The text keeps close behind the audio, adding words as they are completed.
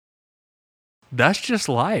that's just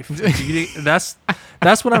life.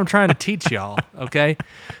 That's what I'm trying to teach y'all, okay?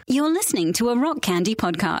 You're listening to a Rock Candy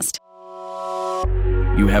podcast.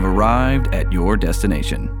 You have arrived at your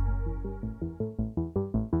destination.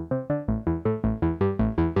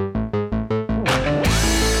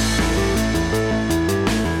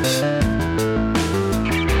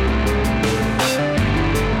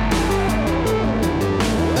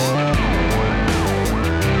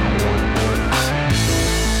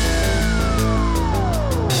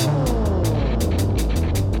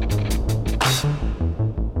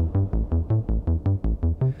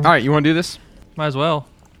 All right, you want to do this? Might as well.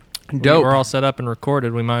 Dope. We're all set up and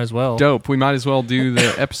recorded. We might as well. Dope. We might as well do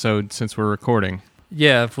the episode since we're recording.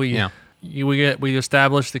 Yeah, if we we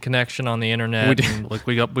established the connection on the internet. We did. And, like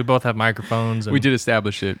we both have microphones. And We did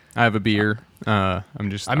establish it. I have a beer. I'm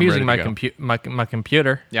using ready my to go. my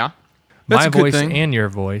computer. Yeah, that's My a good voice thing. and your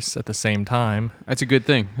voice at the same time. That's a good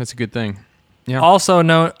thing. That's a good thing. Yeah. Also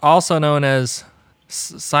known as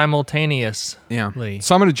simultaneous. Yeah.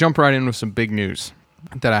 So I'm going to jump right in with some big news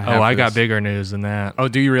that I have. Oh, I for got this. bigger news than that. Oh,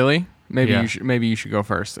 do you really? Maybe Yeah. you should go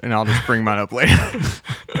first, and I'll just bring mine up later.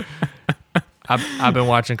 I've been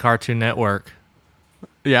watching Cartoon Network,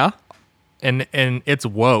 Yeah. and it's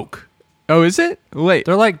woke. Oh, is it? Wait.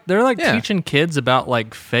 They're like Yeah. teaching kids about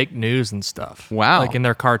like fake news and stuff. Wow. Like in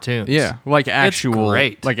their cartoons. Yeah, like actual,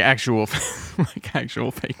 great. like actual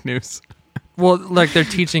fake news. Well, like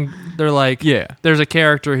they're like, Yeah. there's a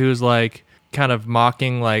character who's like kind of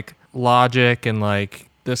mocking like logic and like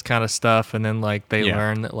this kind of stuff, and then like they Yeah.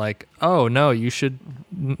 learn that like, oh no, you should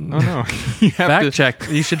Oh no, you have fact to check.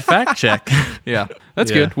 You should fact check. Yeah,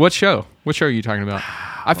 that's Yeah. good. What show? What show are you talking about?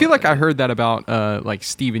 I feel like I heard that about like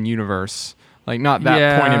Steven Universe. Like not that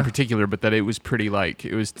Yeah. point in particular, but that it was pretty like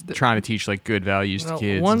it was trying to teach like good values to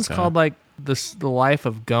kids. One's and stuff. called like the life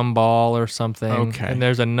of Gumball or something. Okay. And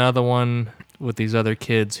there's another one with these other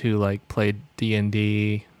kids who like played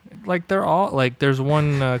D&D. Like they're all like there's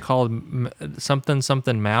one called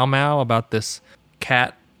something Mau Mau about this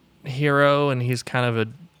cat hero, and he's kind of a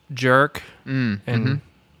jerk, and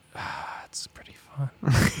it's pretty fun.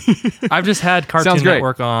 I've just had Sounds Cartoon great.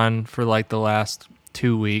 Network on for like the last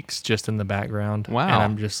 2 weeks just in the background. Wow. And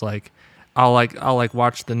I'm just like I'll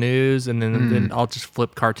watch the news, and then I'll just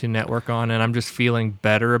flip Cartoon Network on, and I'm just feeling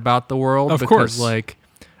better about the world. Of because course. like,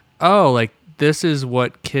 oh, like this is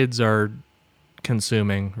what kids are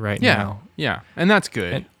consuming right Yeah, now. yeah, and that's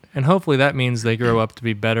good. And hopefully that means they grow up to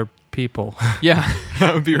be better people. Yeah,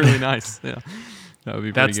 that would be really nice. Yeah, that would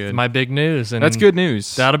be pretty That's good. my big news. And That's good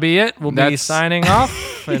news. That'll be it. We'll be That's- signing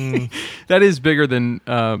off. And That is bigger than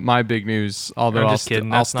my big news. Although I'm I'll just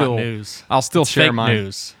kidding. I'll That's still not news. I'll still It's share fake mine.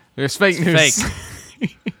 news. There's fake It's news.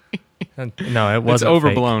 fake. No, it It's wasn't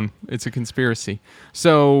overblown. It's a conspiracy.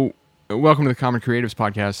 So, welcome to the Common Creatives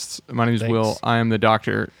Podcast. My name is Thanks. Will. I am the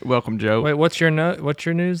doctor. Welcome, Joe. Wait, what's your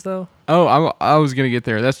news though? Oh, I was going to get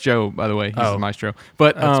there. That's Joe, by the way. He's Oh. the maestro.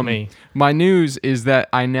 But That's me. My news is that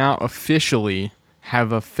I now officially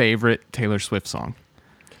have a favorite Taylor Swift song,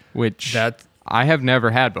 which That I have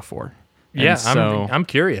never had before. And yeah, so, I'm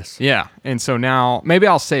curious. yeah. And so now maybe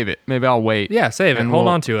I'll save it. Maybe I'll wait. Yeah, save it. and Hold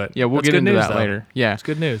we'll- on to it. Yeah, we'll That's get good into news, that though. later. Yeah. It's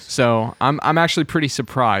good news. So I'm actually pretty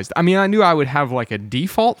surprised. I mean, I knew I would have like a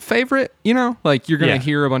default favorite, you know, like you're gonna Yeah.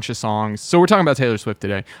 hear a bunch of songs. So we're talking about Taylor Swift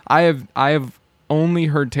today. I have only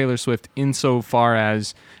heard Taylor Swift insofar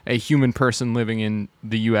as a human person living in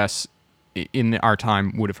the U.S. in our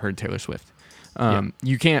time would have heard Taylor Swift.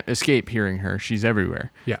 You can't escape hearing her. She's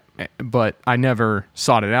everywhere. Yeah. But I never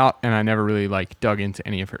sought it out, and I never really like dug into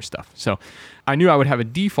any of her stuff. So I knew I would have a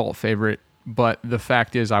default favorite, but the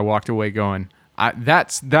fact is I walked away going,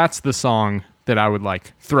 that's the song that I would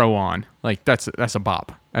like throw on. Like that's a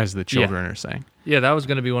bop, as the children are saying. Yeah, that was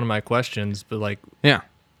going to be one of my questions. But like, Yeah.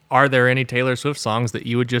 are there any Taylor Swift songs that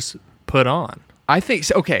you would just put on? I think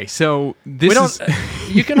so. Okay, so this We don't. is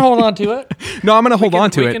You can hold on to it. no. I'm gonna hold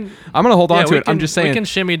on to we it. can- I'm gonna hold on Yeah, to we it. I'm can- just saying we can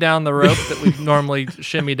shimmy down the rope that we normally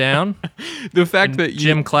shimmy down. the fact that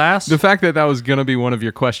Gym class. The fact that was going to be one of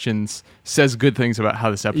your questions says good things about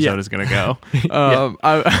how this episode Yeah. is going to go.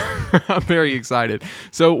 I'm very excited.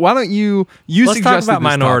 So why don't you Let's talk suggested about this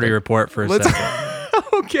Minority topic. Report for a Let's- second.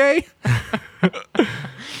 Okay.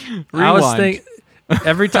 I was Rewind. thinking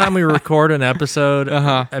every time we record an episode,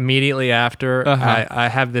 Uh-huh. immediately after, Uh-huh. I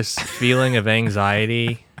have this feeling of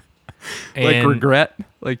anxiety. like And- regret,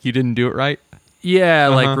 like you didn't do it right. Yeah,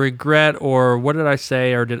 Uh-huh. like regret, or what did I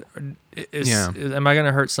say, or Yeah. am I going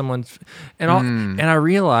to hurt someone? And I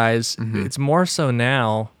realize Mm-hmm. it's more so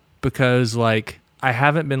now because like I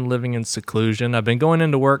haven't been living in seclusion. I've been going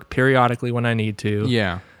into work periodically when I need to.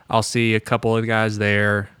 Yeah. I'll see a couple of guys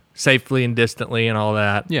there, safely and distantly and all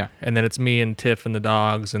that. Yeah. And then it's me and Tiff and the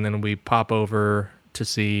dogs, and then we pop over to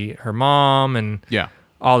see her mom and Yeah.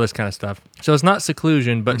 all this kind of stuff. So it's not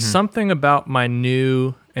seclusion, but something about my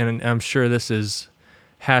new, and I'm sure this is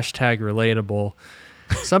hashtag relatable,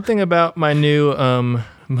 something about my new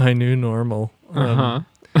normal.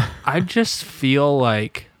 I just feel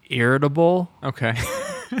like irritable Okay.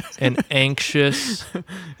 and anxious,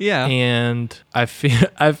 Yeah. and I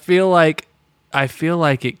feel like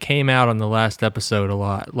it came out on the last episode a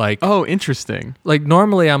lot. Like, Oh, interesting. like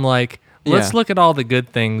normally I'm like, let's Yeah. look at all the good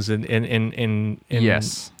things in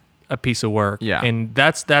Yes. a piece of work. Yeah. And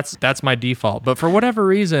that's my default. But for whatever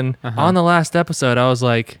reason, on the last episode, I was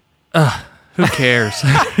like, ugh, who cares?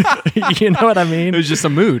 You know what I mean? It was just a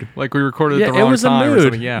mood. Like we recorded at the it wrong was a time or mood.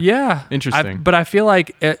 something. Yeah. Interesting. But I feel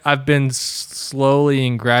like I've been slowly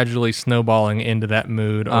and gradually snowballing into that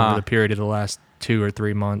mood over the period of the last 2 or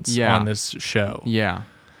 3 months Yeah. on this show. Yeah.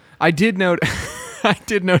 I did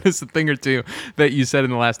notice a thing or two that you said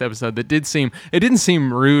in the last episode that it didn't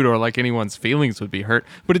seem rude or like anyone's feelings would be hurt,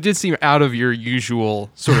 but it did seem out of your usual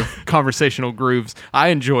sort of conversational grooves. I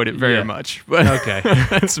enjoyed it very Yeah. much, but Okay.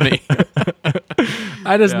 that's me.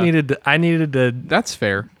 I just Yeah. needed to That's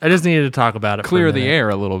fair. I just needed to talk about it. Clear for a the minute. air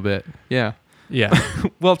a little bit. Yeah. Yeah.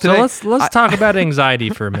 Well, So today, let's talk about anxiety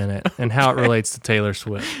for a minute and how it relates to Taylor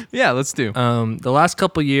Swift. yeah, let's do. The last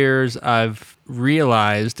couple years, I've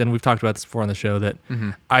realized, and we've talked about this before on the show, that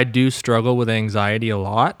I do struggle with anxiety a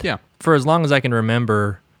lot. Yeah. For as long as I can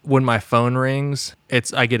remember, when my phone rings,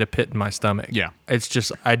 I get a pit in my stomach. Yeah. It's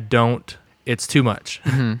just it's too much.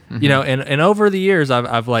 You know, and over the years,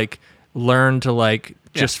 I've like learned to like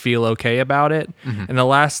just feel okay about it. In the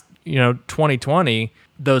last 2020,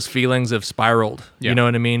 those feelings have spiraled. Yeah. You know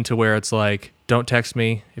what I mean? To where it's like, don't text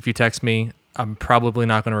me. If you text me, I'm probably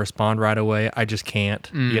not going to respond right away. I just can't,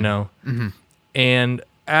 you know? And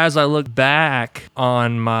as I look back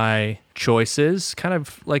on my choices, kind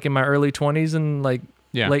of like in my early 20s and like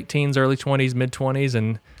Yeah. late teens, early 20s, mid 20s,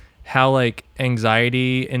 and how like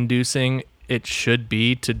anxiety inducing it should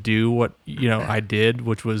be to do what, I did,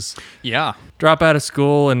 which was Yeah. drop out of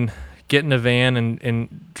school and get in a van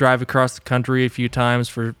and drive across the country a few times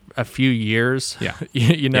for a few years.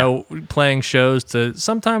 Yeah. Playing shows to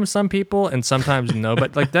sometimes some people and sometimes no,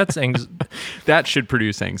 but like that's That should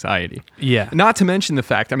produce anxiety. yeah. Not to mention the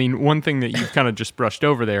fact, I mean, one thing that you've kind of just brushed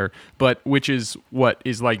over there, but which is what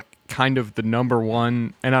is like kind of the number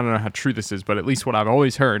one, and I don't know how true this is, but at least what I've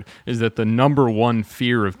always heard is that the number one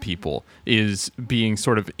fear of people is being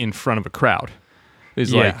sort of in front of a crowd.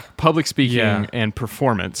 Is Yeah. like public speaking Yeah. and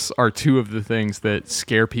performance are two of the things that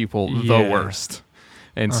scare people the Yeah. worst.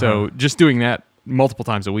 And so just doing that multiple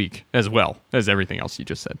times a week as well as everything else you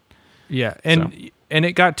just said. Yeah. And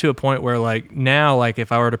it got to a point where like now, like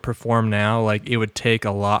if I were to perform now, like it would take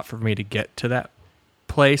a lot for me to get to that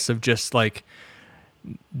place of just like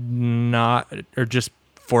not, or just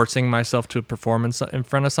forcing myself to perform in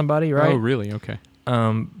front of somebody. Right. Oh, really? Okay.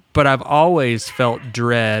 But I've always felt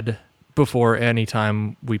dread before any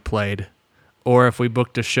time we played, or if we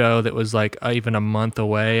booked a show that was like even a month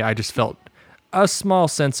away, I just felt a small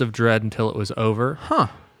sense of dread until it was over. Huh.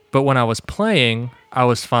 But when I was playing, I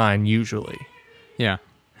was fine usually. Yeah.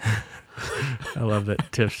 I love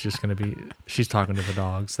that Tiff's just going to be, she's talking to the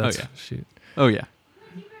dogs. That's, yeah. Oh, yeah.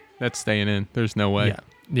 That's staying in. There's no way. Yeah.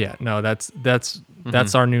 Yeah. No, that's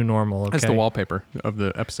our new normal. Okay? That's the wallpaper of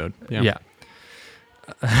the episode. Yeah. Yeah.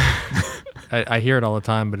 I hear it all the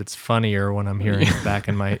time, but it's funnier when I'm hearing it back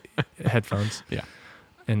in my headphones. Yeah.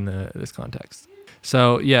 In this context.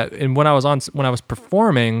 So yeah, and when I was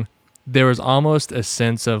performing, there was almost a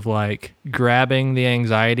sense of like grabbing the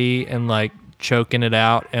anxiety and like choking it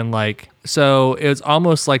out, and like so it was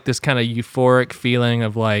almost like this kind of euphoric feeling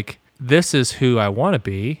of like, this is who I want to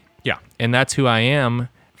be. Yeah. And that's who I am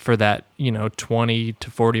for that, 20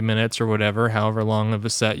 to 40 minutes or whatever, however long of a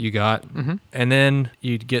set you got. And then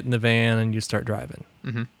you'd get in the van and you start driving.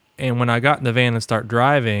 And when I got in the van and start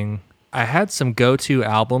driving, I had some go-to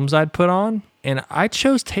albums I'd put on, and I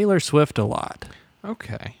chose Taylor Swift a lot.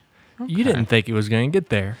 Okay. You didn't think it was going to get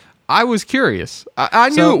there. I was curious. I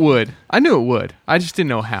knew it would. I knew it would. I just didn't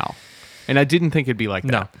know how. And I didn't think it'd be like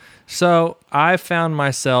that. No. So I found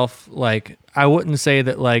myself like, I wouldn't say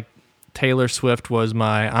that like Taylor Swift was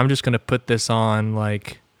I'm just going to put this on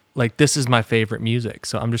like this is my favorite music,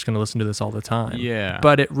 so I'm just going to listen to this all the time. Yeah.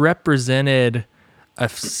 But it represented a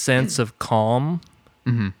sense of calm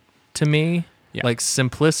to me. Yeah. Like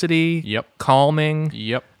simplicity, Yep. calming.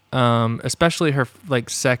 Yep. Especially her like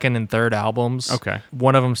second and third albums. Okay.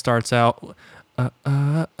 One of them starts out,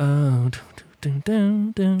 and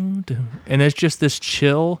there's just this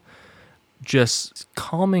chill just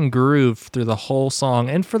calming groove through the whole song,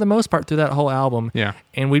 and for the most part through that whole album. Yeah.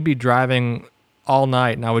 And we'd be driving all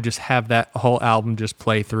night, and I would just have that whole album just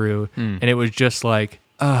play through, and it was just like,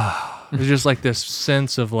 it was just like this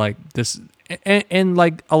sense of like this. And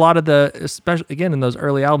like a lot of the, especially again in those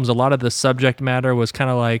early albums, a lot of the subject matter was kind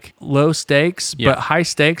of like low stakes, but high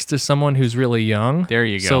stakes to someone who's really young. There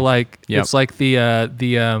you go. So like it's like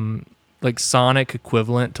the like Sonic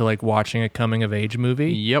equivalent to like watching a coming of age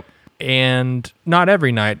movie. Yep. And not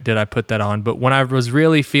every night did I put that on, but when I was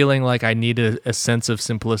really feeling like I needed a sense of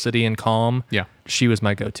simplicity and calm, she was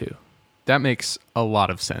my go-to. That makes a lot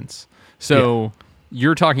of sense. So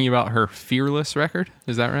you're talking about her Fearless record,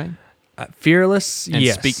 is that right? Fearless, and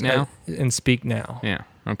yes. Speak Now? And Speak Now. Yeah,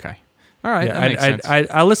 okay. All right, Yeah, that makes sense.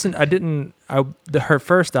 I listened, her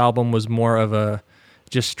first album was more of a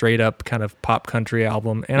just straight up kind of pop country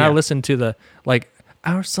album. And I listened to the, like,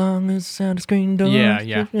 Our Song is the Sound of Screen Doors.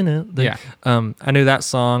 Yeah. I knew that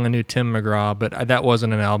song. I knew Tim McGraw, but that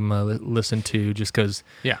wasn't an album I listened to just because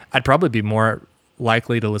I'd probably be more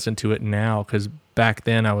likely to listen to it now because back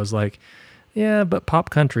then I was like, yeah, but pop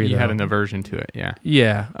country. You though. had an aversion to it, yeah.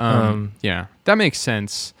 Yeah. Yeah, that makes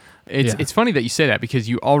sense. It's funny that you say that because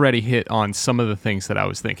you already hit on some of the things that I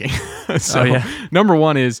was thinking. So, number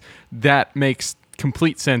one is that makes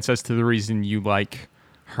complete sense as to the reason you like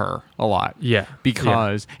her a lot. Yeah.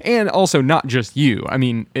 Because, and also not just you. I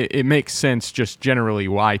mean, it makes sense just generally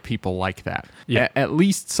why people like that. Yeah. At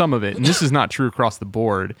least some of it. And this is not true across the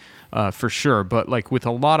board. For sure, but like with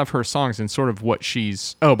a lot of her songs and sort of what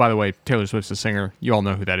she's. Oh, by the way, Taylor Swift's a singer. You all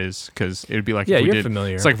know who that is because it would be like if we you're did,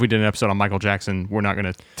 familiar. It's like if we did an episode on Michael Jackson. We're not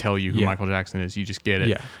going to tell you who Michael Jackson is. You just get it.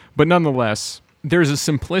 Yeah. But nonetheless, there's a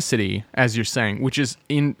simplicity, as you're saying, which is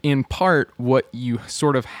in part what you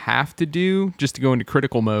sort of have to do just to go into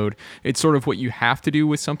critical mode. It's sort of what you have to do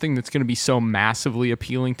with something that's going to be so massively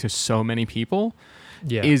appealing to so many people.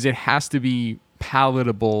 Yeah. Is it has to be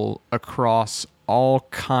palatable across all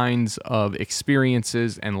kinds of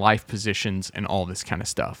experiences and life positions and all this kind of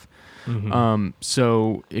stuff.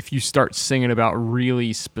 So if you start singing about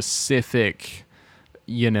really specific,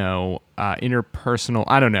 interpersonal,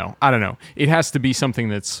 I don't know. It has to be something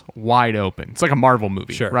that's wide open. It's like a Marvel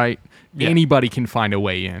movie, right? Yeah. Anybody can find a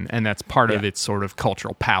way in, and that's part of its sort of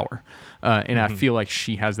cultural power. And I feel like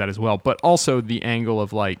she has that as well. But also the angle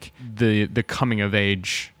of like the coming of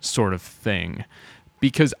age sort of thing.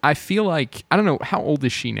 Because I feel like, I don't know, how old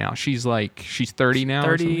is she now? She's 30 now?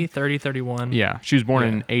 30, 31. Yeah. She was born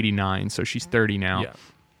in 89, so she's 30 now. Yeah.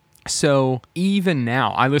 So even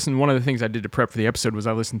now, one of the things I did to prep for the episode was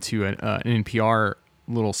I listened to an NPR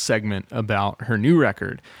little segment about her new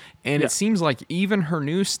record. And it seems like even her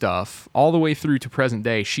new stuff, all the way through to present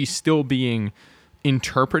day, she's still being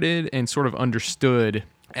interpreted and sort of understood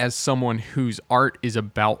as someone whose art is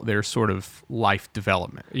about their sort of life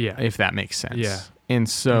development. Yeah. If that makes sense. Yeah. And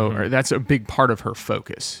so that's a big part of her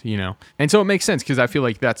focus, And so it makes sense because I feel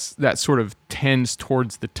like that sort of tends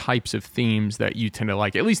towards the types of themes that you tend to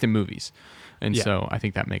like, at least in movies. And so I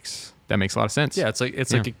think that makes a lot of sense. Yeah, it's like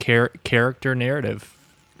a character narrative.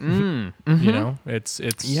 It's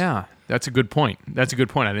yeah. That's a good point. I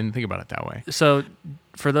didn't think about it that way. So,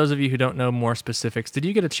 for those of you who don't know more specifics, did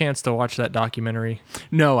you get a chance to watch that documentary?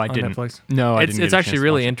 No, I on didn't. Netflix? No, I didn't. It's actually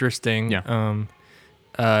really interesting. Yeah.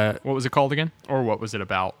 What was it called again, or what was it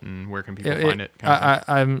about, and where can people find it?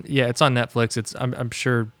 It's on Netflix. I'm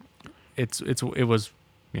sure it was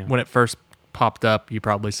when it first popped up. You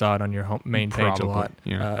probably saw it on your main page a lot.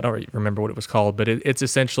 Yeah. I don't remember what it was called, but it's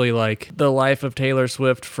essentially like the life of Taylor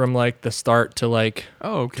Swift from like the start to like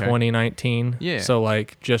 2019. Yeah. So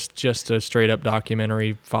like just a straight up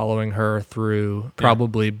documentary following her through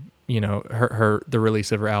probably. The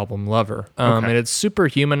release of her album Lover. And it's super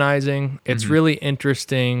humanizing. It's really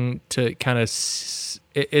interesting to kind of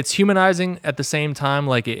it's humanizing at the same time.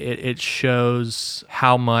 Like it shows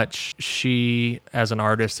how much she as an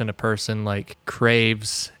artist and a person like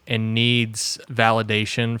craves and needs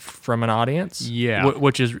validation from an audience. Yeah.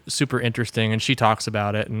 Which is super interesting. And she talks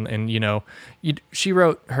about it. And she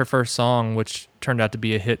wrote her first song, which turned out to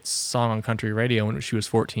be a hit song on country radio when she was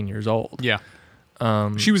 14 years old. Yeah.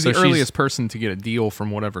 She was the earliest person to get a deal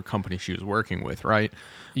from whatever company she was working with, right?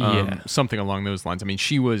 Something along those lines. I mean,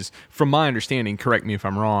 she was, from my understanding, correct me if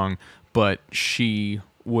I'm wrong, but she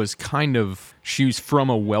was from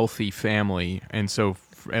a wealthy family. And so,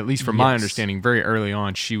 at least from my understanding, very early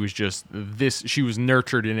on, she was she was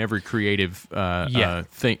nurtured in every creative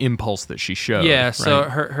impulse that she showed. Yeah, right? so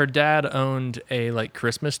her dad owned a like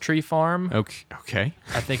Christmas tree farm. Okay.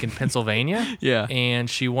 I think in Pennsylvania. Yeah. And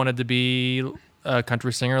she wanted to be a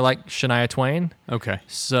country singer like Shania Twain. Okay.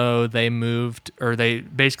 So they moved, or they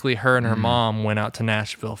basically, her and her mom went out to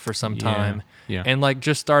Nashville for some time, Yeah. and like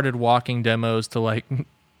just started walking demos to like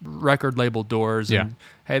record label doors. Yeah. And,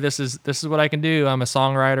 hey, this is what I can do. I'm a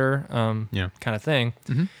songwriter, kind of thing.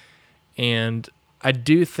 Mm-hmm. And I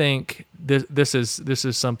do think this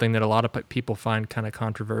is something that a lot of people find kind of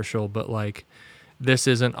controversial, but like this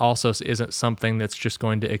isn't something that's just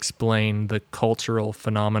going to explain the cultural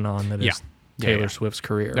phenomenon that is Taylor Swift's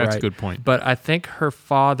career. That's right? a good point. But I think her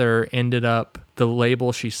father ended up, the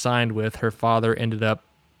label she signed with, her father ended up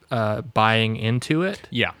buying into it.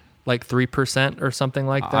 Yeah. Like 3% or something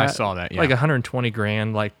like that. I saw that, yeah. Like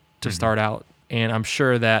 $120,000 like to start out. And I'm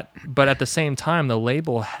sure that, but at the same time, the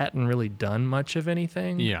label hadn't really done much of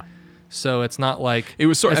anything. Yeah. So it's not like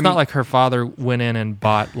It's not like her father went in and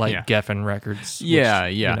bought like Yeah. Geffen Records. Which, Yeah.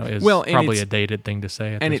 is Well, and probably it's- a dated thing to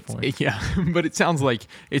say at And this point. but it sounds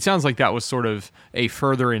like that was sort of a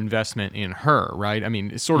further investment in her, right? I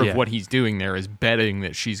mean, it's sort of Yeah. what he's doing there is betting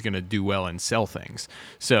that she's going to do well and sell things.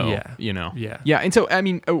 So, Yeah. yeah. And so, I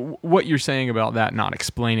mean, what you're saying about that not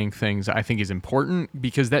explaining things, I think is important,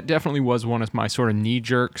 because that definitely was one of my sort of knee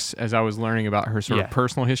jerks as I was learning about her sort of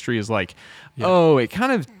personal history. Is like, oh, it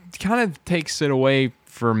kind of takes it away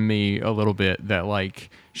from me a little bit that like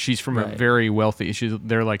she's from a Right. very wealthy,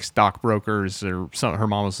 they're like stockbrokers, or her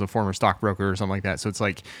mom was a former stockbroker or something like that. So it's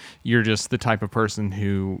like you're just the type of person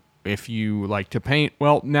who, if you like to paint,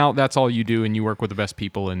 well, now that's all you do and you work with the best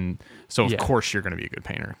people, and so of course you're going to be a good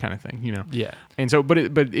painter, kind of thing, Yeah. And so, but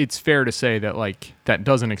it's fair to say that like that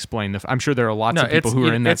doesn't explain I'm sure there are lots of people who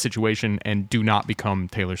are in that situation and do not become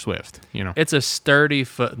Taylor Swift. It's a sturdy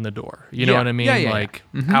foot in the door. You know Yeah. what I mean? Yeah. Like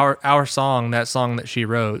Mm-hmm. our song, that song that she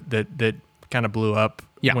wrote that kind of blew up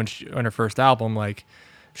on her first album, like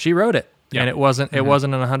she wrote it. Yeah. And it wasn't an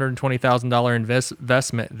 $120,000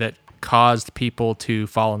 investment that caused people to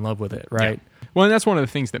fall in love with it, right? Yeah. Well, and that's one of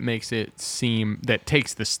the things that makes it seem, that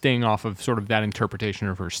takes the sting off of sort of that interpretation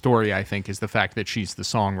of her story, I think, is the fact that she's the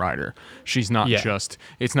songwriter. She's not just,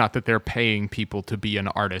 it's not that they're paying people to be an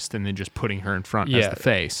artist and then just putting her in front as the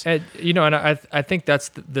face. And, and I think that's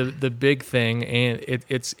the big thing, and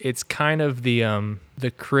it's kind of the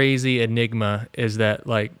crazy enigma is that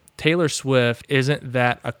like Taylor Swift isn't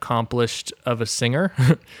that accomplished of a singer.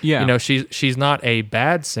 Yeah. She's not a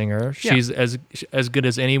bad singer. She's as good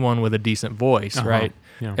as anyone with a decent voice, right?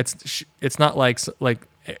 Yeah. It's not like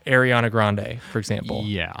Ariana Grande, for example.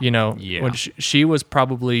 Yeah. When she was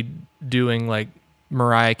probably doing like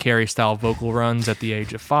Mariah Carey style vocal runs at the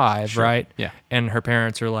age of 5, right? Yeah. And her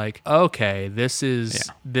parents are like, okay, this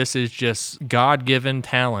is just God-given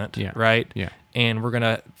talent, right? Yeah. And we're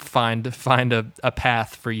gonna find a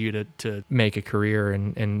path for you to make a career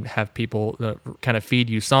and have people kind of feed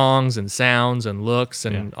you songs and sounds and looks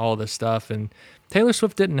and all this stuff. And Taylor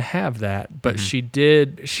Swift didn't have that, but she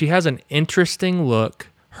did. She has an interesting look.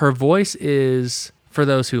 Her voice is, for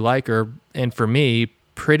those who like her, and for me,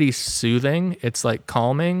 pretty soothing. It's like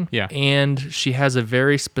calming. Yeah. And she has a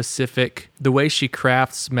very specific, the way she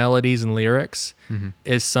crafts melodies and lyrics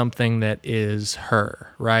is something that is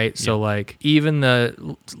her, right? So like even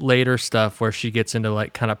the later stuff where she gets into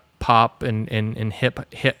like kind of pop and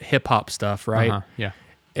hip hop stuff, right? Yeah.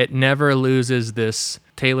 It never loses this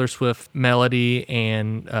Taylor Swift melody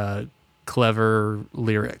and clever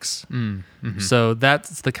lyrics. So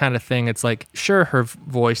that's the kind of thing. It's like, sure, her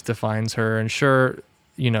voice defines her, and sure,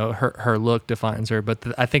 her look defines her, but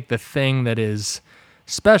I think the thing that is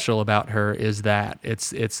special about her is that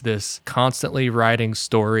it's this constantly writing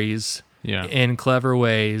stories in clever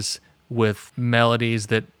ways with melodies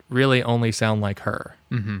that really only sound like her.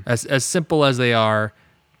 As simple as they are,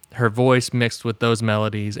 her voice mixed with those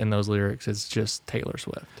melodies and those lyrics is just Taylor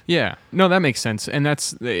Swift. Yeah, no, that makes sense. And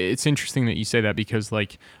it's interesting that you say that, because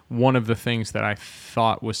like one of the things that I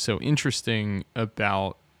thought was so interesting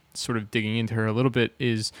about sort of digging into her a little bit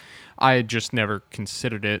is I had just never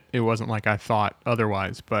considered it. It wasn't like I thought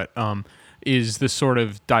otherwise, but is the sort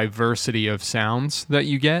of diversity of sounds that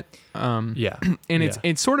you get. And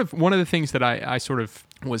it's sort of one of the things that I sort of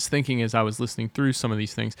was thinking as I was listening through some of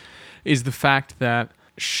these things is the fact that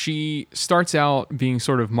she starts out being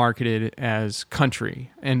sort of marketed as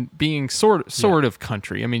country and being sort of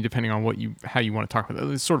country. I mean, depending on how you want to talk about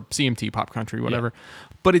it, it's sort of CMT pop country, whatever.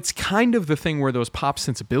 But it's kind of the thing where those pop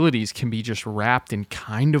sensibilities can be just wrapped in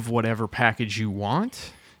kind of whatever package you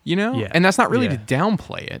want, And that's not really to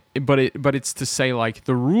downplay it, but it's to say like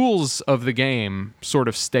the rules of the game sort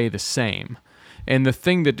of stay the same. And the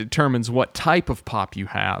thing that determines what type of pop you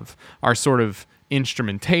have are sort of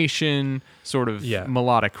instrumentation, sort of Yeah.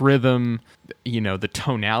 melodic rhythm, the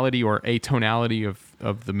tonality or atonality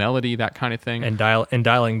of the melody, that kind of thing. And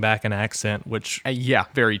dialing back an accent, which Yeah,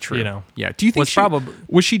 very true. Yeah. Do you think was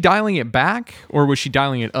was she dialing it back or was she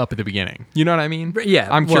dialing it up at the beginning? You know what I mean? yeah,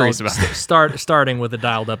 I'm curious about starting with a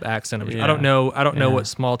dialed up accent. Yeah. I don't know Yeah. what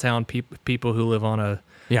small town people who live on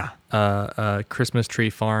a Christmas tree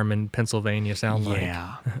farm in Pennsylvania sound like.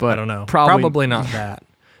 Yeah, but I don't know. probably not that.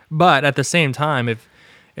 But at the same time,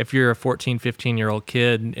 if you're a 14, 15-year-old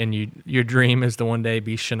kid and your dream is to one day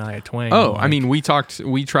be Shania Twain. Oh, I mean, we tried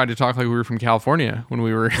to talk like we were from California when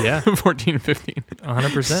we were 14 and 15.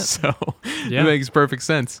 100%. So Yeah. it makes perfect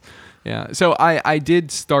sense. Yeah. So I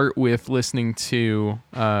did start with listening to,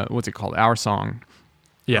 what's it called? Our Song.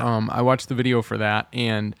 Yeah. I watched the video for that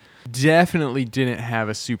and definitely didn't have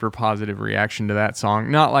a super positive reaction to that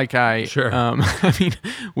song. Not like Sure. I mean,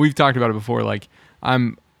 we've talked about it before. Like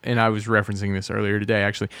and I was referencing this earlier today,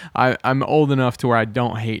 actually. I'm old enough to where I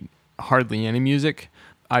don't hate hardly any music.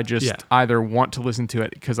 I just either want to listen to it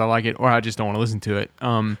because I like it or I just don't want to listen to it.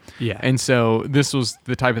 And so this was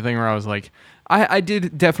the type of thing where I was like, I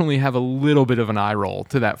did definitely have a little bit of an eye roll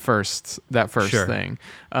to that first Sure. thing.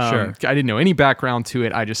 Sure. I didn't know any background to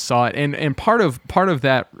it. I just saw it, and part of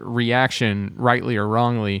that reaction, rightly or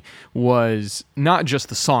wrongly, was not just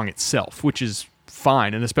the song itself, which is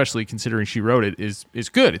fine, and especially considering she wrote it, is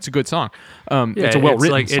good. It's a good song. It's a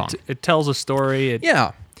well-written song. It tells a story.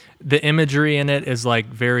 Yeah. The imagery in it is like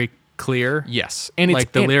very clear. Yes, and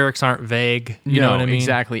like the lyrics aren't vague. You know what I mean?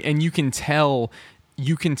 Exactly, and you can tell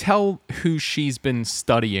who she's been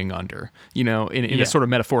studying under, in a sort of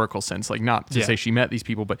metaphorical sense, like not to say she met these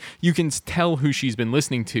people, but you can tell who she's been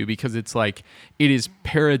listening to because it's like, it is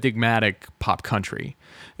paradigmatic pop country.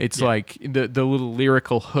 It's like the little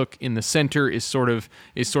lyrical hook in the center is sort of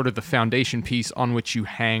the foundation piece on which you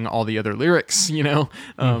hang all the other lyrics,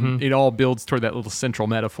 It all builds toward that little central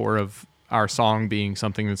metaphor of our song being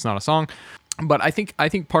something that's not a song. But I think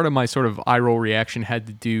part of my sort of eye roll reaction had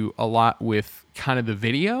to do a lot with kind of the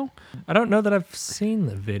video. I don't know that I've seen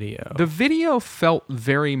the video. The video felt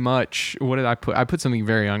very much. What did I put? I put something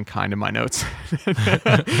very unkind in my notes,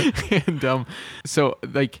 and so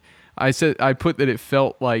like I put that it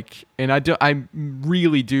felt like, and I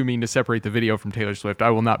really do mean to separate the video from Taylor Swift. I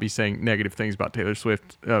will not be saying negative things about Taylor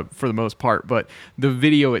Swift for the most part, but the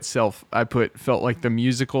video itself, I put, felt like the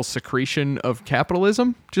musical secretion of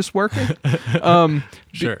capitalism just working.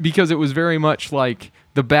 Sure. Because it was very much like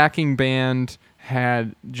the backing band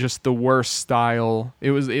had just the worst style.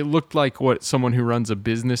 It looked like what someone who runs a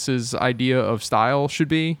business's idea of style should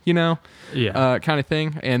be, kind of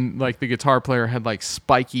thing. And like the guitar player had like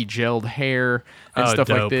spiky gelled hair and stuff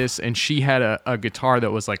dope. like this. And she had a guitar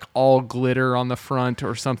that was like all glitter on the front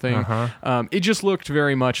or something. Uh-huh. It just looked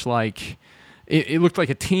very much like, it looked like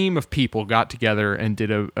a team of people got together and did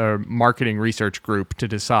a marketing research group to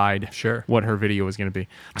decide what her video was going to be.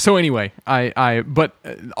 So anyway, but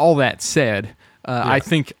all that said, I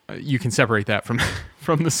think you can separate that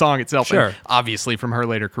from the song itself. Sure. And obviously from her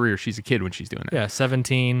later career. She's a kid when she's doing that. Yeah,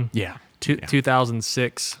 17. Yeah.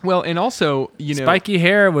 2006. Well, and also, spiky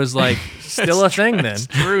hair was like still a thing then. It's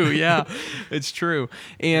true, yeah. It's true.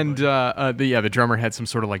 And the drummer had some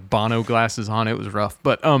sort of like Bono glasses on. It was rough,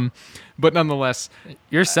 but nonetheless,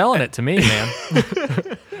 you're selling it to me,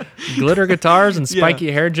 man. Glitter guitars and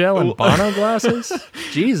spiky hair gel and Bono glasses.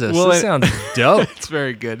 Jesus, this sounds dope. It's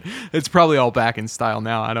very good. It's probably all back in style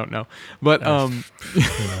now. I don't know, but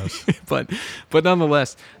who knows? but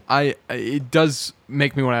nonetheless, it does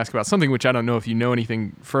make me want to ask about something which I don't know if you know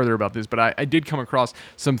anything further about this, but I did come across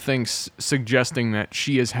some things suggesting that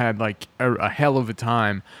she has had like a hell of a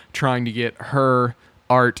time trying to get her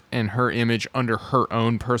art and her image under her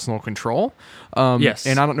own personal control. Yes.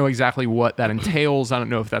 And I don't know exactly what that entails. I don't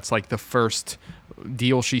know if that's like the first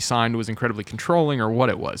deal she signed was incredibly controlling or what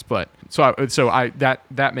it was, but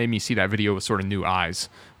that made me see that video with sort of new eyes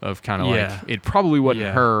of kind of like it probably wasn't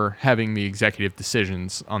her having the executive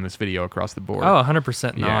decisions on this video across the board. Oh,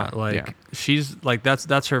 100% not. She's like,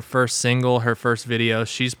 that's her first single, her first video.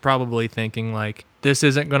 She's probably thinking like, this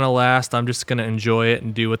isn't going to last. I'm just going to enjoy it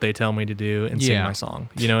and do what they tell me to do and sing my song.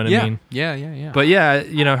 You know what I mean? Yeah. But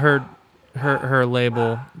her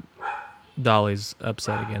label, Dolly's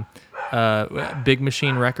upset again. Big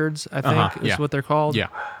Machine Records, I think is what they're called. Yeah.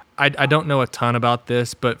 I don't know a ton about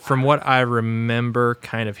this, but from what I remember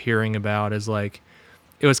kind of hearing about is like,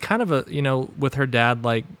 it was kind of a, with her dad,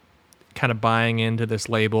 like kind of buying into this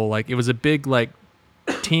label, like it was a big like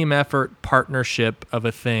team effort partnership of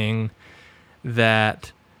a thing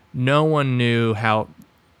that no one knew how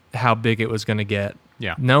big it was going to get.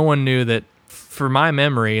 Yeah. No one knew that for my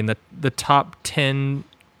memory, in the top 10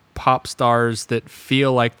 pop stars that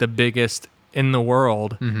feel like the biggest in the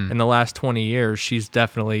world in the last 20 years, she's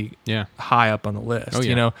definitely high up on the list. Oh, yeah.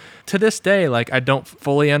 You know, to this day, like, I don't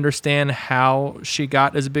fully understand how she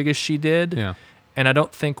got as big as she did. Yeah. And I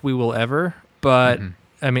don't think we will ever, but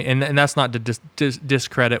I mean, and that's not to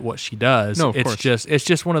discredit what she does. No, of it's course. it's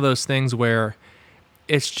just one of those things where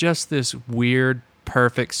it's just this weird,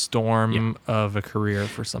 perfect storm of a career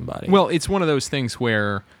for somebody. Well, it's one of those things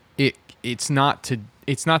where it's not to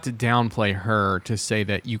downplay her to say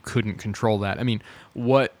that you couldn't control that. I mean,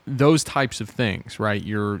 what those types of things, right?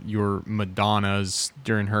 Your Madonnas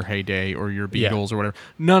during her heyday, or your Beatles or whatever.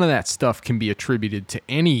 None of that stuff can be attributed to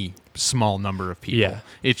any small number of people. Yeah.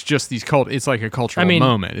 It's just these it's like a cultural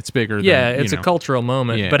moment. It's bigger than, it's a cultural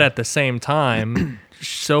moment, Yeah. but at the same time,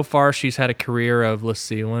 so far she's had a career of, let's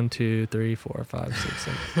see, 1, 2, 3, 4, 5, 6,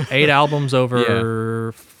 7, 8 albums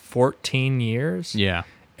over 14 years. Yeah.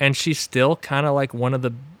 And she's still kind of like one of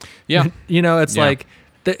the, Yeah. you know, it's Yeah. like,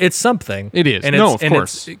 it's something. It is. And No, it's, of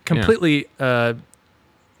course. It's completely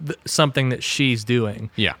something that she's doing.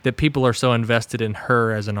 Yeah. That people are so invested in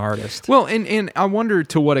her as an artist. Well, and I wonder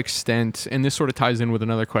to what extent, and this sort of ties in with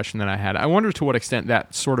another question that I had, I wonder to what extent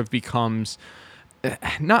that sort of becomes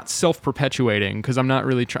not self-perpetuating, because I'm not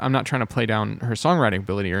really I'm not trying to play down her songwriting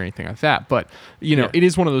ability or anything like that, but you know, it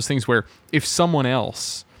is one of those things where if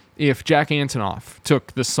Jack Antonoff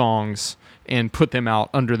took the songs and put them out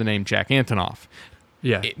under the name Jack Antonoff,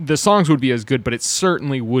 the songs would be as good, but it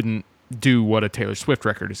certainly wouldn't do what a Taylor Swift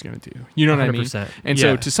record is going to do. You know what I mean? 100%. And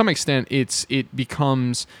so to some extent it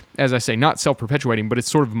becomes, as I say, not self-perpetuating, but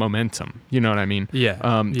it's sort of momentum. You know what I mean?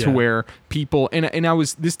 To where people, and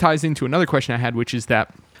this ties into another question I had, which is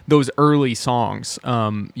that those early songs,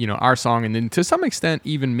 you know, our song, and then to some extent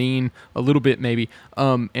even Mean a little bit maybe,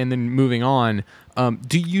 and then moving on,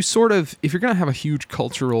 do you sort of, if you're going to have a huge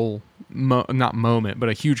cultural not moment, but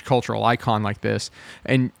a huge cultural icon like this,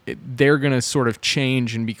 and they're going to sort of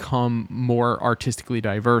change and become more artistically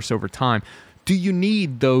diverse over time, do you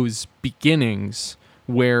need those beginnings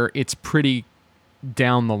where it's pretty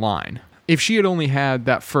down the line? If she had only had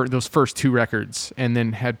those first 2 records and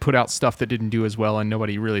then had put out stuff that didn't do as well and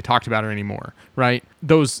nobody really talked about her anymore, right?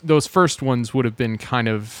 Those first ones would have been kind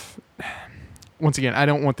of, once again, I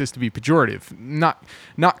don't want this to be pejorative,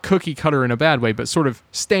 not cookie cutter in a bad way, but sort of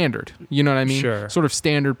standard. You know what I mean? Sure. Sort of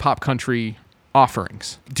standard pop country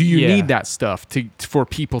offerings. Do you need that stuff for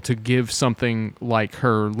people to give something like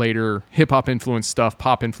her later hip hop influenced stuff,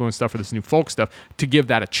 pop influenced stuff, or this new folk stuff, to give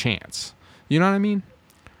that a chance? You know what I mean?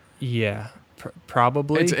 Yeah,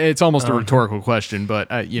 probably. It's almost a rhetorical question,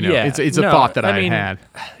 but you know, it's a thought that I had.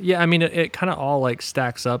 Yeah, I mean, it kind of all like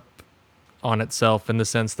stacks up on itself in the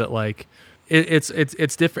sense that like it's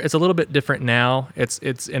different. It's a little bit different now. It's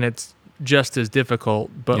just as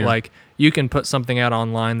difficult, but like you can put something out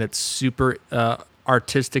online that's super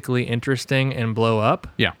artistically interesting and blow up.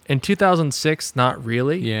 Yeah. In 2006, not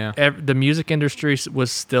really. Yeah. The music industry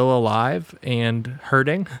was still alive and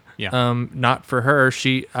hurting. Yeah. Not for her.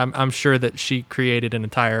 I'm sure that she created an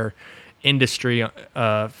entire industry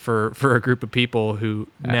for a group of people who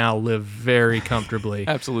now live very comfortably.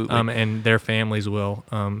 Absolutely. And their families will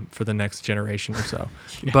for the next generation or so.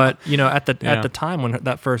 But you know, at the time when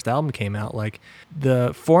that first album came out, like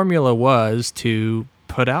the formula was to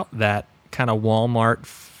put out that kind of Walmart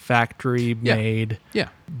factory made. Yeah.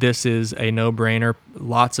 This is a no-brainer.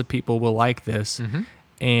 Lots of people will like this. Mm-hmm.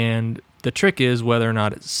 And the trick is whether or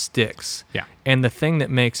not it sticks. Yeah. And the thing that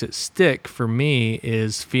makes it stick for me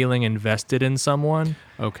is feeling invested in someone.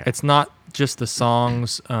 Okay. It's not just the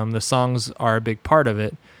songs. The songs are a big part of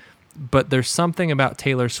it. But there's something about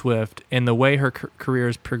Taylor Swift and the way her career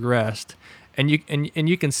has progressed. And you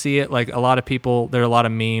can see it, like a lot of people, there are a lot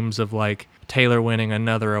of memes of like Taylor winning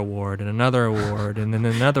another award and another award and then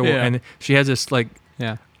another award. And she has this like,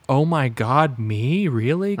 oh my God, me?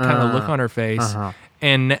 Really? Kind of look on her face.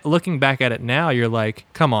 And looking back at it now, you're like,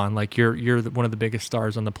 come on, like you're one of the biggest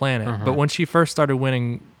stars on the planet. But when she first started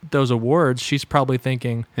winning those awards, she's probably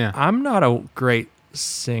thinking, I'm not a great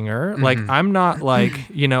singer. Like I'm not like,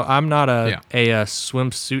 you know, I'm not a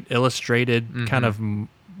swimsuit illustrated kind of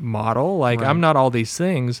model. Like I'm not all these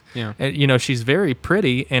things. Yeah. And, you know, she's very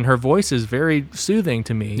pretty and her voice is very soothing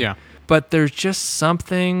to me. Yeah. But there's just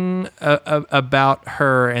something about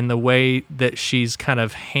her and the way that she's kind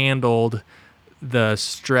of handled the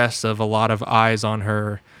stress of a lot of eyes on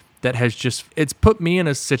her that has just, it's put me in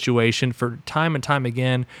a situation for time and time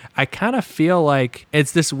again. I kind of feel like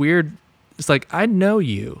it's this weird, it's like, I know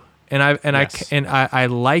you and I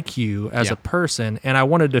like you as a person and I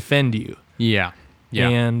want to defend you. Yeah. Yeah.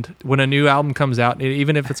 And when a new album comes out,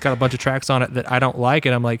 even if it's got a bunch of tracks on it that I don't like,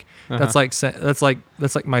 and I'm like, that's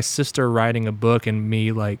like my sister writing a book and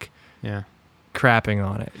me like Yeah. crapping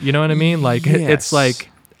on it. You know what I mean? Like Yes. it's like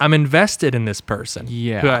I'm invested in this person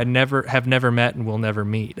Yeah. who I have never met and will never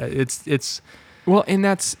meet. It's Well, and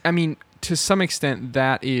that's, I mean, to some extent,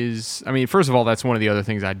 that is, I mean, first of all, that's one of the other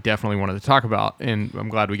things I definitely wanted to talk about, and I'm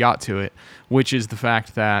glad we got to it, which is the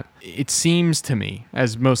fact that it seems to me,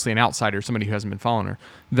 as mostly an outsider, somebody who hasn't been following her,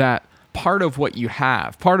 that part of what you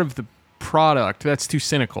have, part of the product, that's too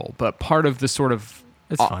cynical, but part of the sort of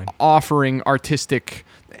It's fine. offering artistic,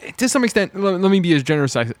 to some extent, let me be as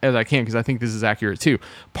generous as I can, because I think this is accurate too.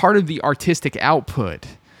 Part of the artistic output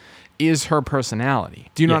is her personality.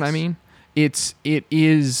 Do you know what I Yes. mean?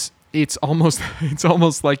 It's almost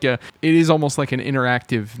like an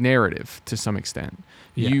interactive narrative to some extent.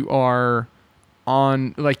 Yeah. You are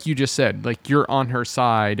on, like you just said, like you're on her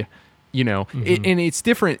side, you know, and it's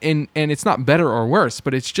different, and it's not better or worse,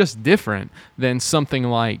 but it's just different than something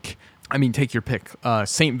like, I mean, take your pick,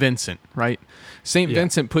 St. Vincent, right? St. Yeah.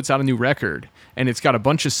 Vincent puts out a new record, and it's got a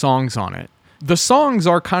bunch of songs on it. The songs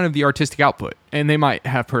are kind of the artistic output, and they might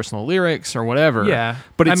have personal lyrics or whatever. Yeah.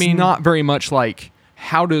 But I it's mean- not very much like,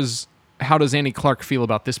 how does Annie Clark feel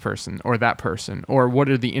about this person or that person, or what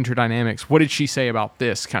are the interdynamics? What did she say about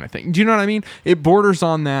this kind of thing? Do you know what I mean? It borders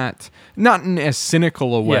on that, not in as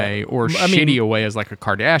cynical a way Yeah. or I mean- shitty a way as like a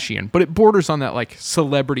Kardashian, but it borders on that like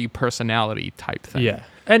celebrity personality type thing. Yeah.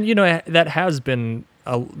 And, you know, that has been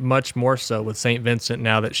much more so with St. Vincent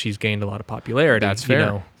now that she's gained a lot of popularity. That's fair. You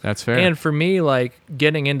know? That's fair. And for me, like,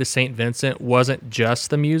 getting into St. Vincent wasn't just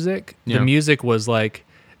the music. Yeah. The music was like,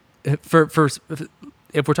 if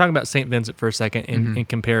we're talking about St. Vincent for a second in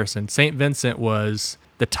comparison, St. Vincent was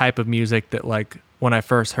the type of music that, like, when I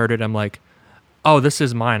first heard it, I'm like, oh, this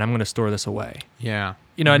is mine. I'm going to store this away. yeah.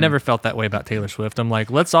 You know, I never felt that way about Taylor Swift. I'm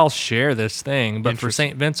like, let's all share this thing. But for Interesting.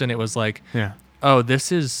 St. Vincent, it was like, Yeah. oh,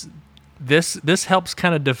 this helps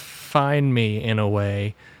kind of define me in a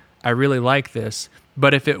way. I really like this.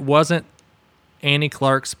 But if it wasn't Annie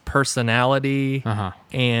Clark's personality Uh-huh.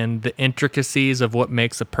 and the intricacies of what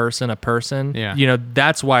makes a person, Yeah. you know,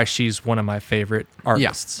 that's why she's one of my favorite Yeah,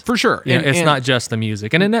 artists. for sure. You know, And- it's and not just the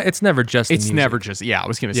music. And it's never just the it's music. never just, yeah, I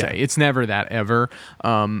was going to say, Yeah. it's never that ever.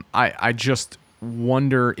 I just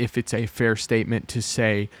wonder if it's a fair statement to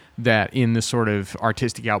say that in the sort of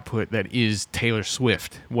artistic output that is Taylor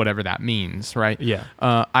Swift, whatever that means, right? Yeah.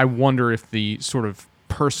 I wonder if the sort of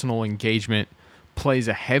personal engagement plays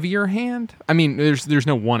a heavier hand. I mean, there's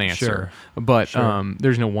no one answer, Sure. but Sure.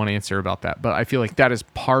 there's no one answer about that. But I feel like that is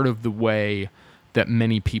part of the way that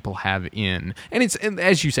many people have in, and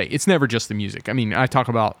as you say, it's never just the music. I mean, I talk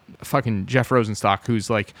about fucking Jeff Rosenstock, who's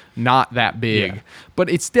like not that big, Yeah. but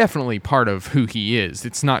it's definitely part of who he is.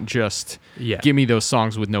 It's not just Yeah. give me those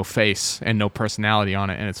songs with no face and no personality on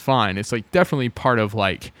it and it's fine. It's like definitely part of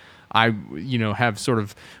like, I, you know, have sort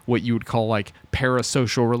of what you would call like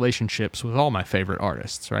parasocial relationships with all my favorite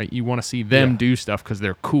artists, right? You want to see them Yeah. do stuff because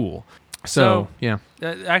they're cool. So yeah.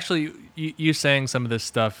 Actually, you saying some of this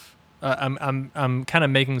stuff, I'm kind of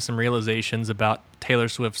making some realizations about Taylor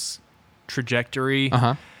Swift's trajectory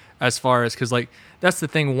Uh-huh. as far as, because like that's the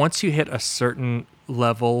thing. Once you hit a certain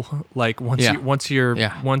level, like once Yeah. once you're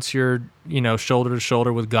Yeah. you know, shoulder to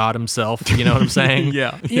shoulder with God Himself, you know what I'm saying?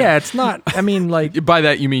 Yeah. yeah. It's not. I mean, like By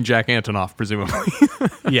that you mean Jack Antonoff, presumably.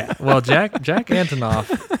 yeah. Well, Jack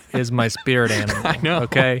Antonoff is my spirit animal. I know,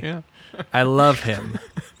 Okay. yeah. I love him.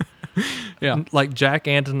 Yeah. Like Jack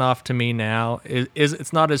Antonoff to me now is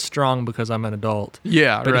it's not as strong because I'm an adult.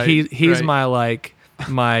 Yeah, But right, he's right.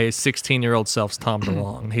 my 16-year-old self's Tom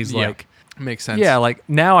DeLonge. He's Yeah. like, Makes sense. yeah, like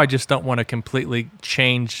now I just don't want to completely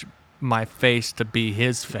change my face to be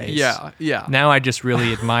his face. Yeah, yeah. Now I just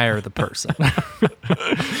really admire the person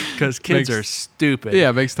because kids Makes- are stupid. Yeah,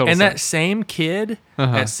 it makes total And sense. that same kid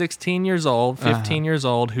Uh-huh. at 16 years old, 15 years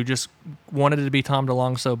old, who just wanted to be Tom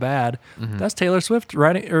DeLonge so bad, that's Taylor Swift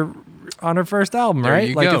writing or on her first album, There right?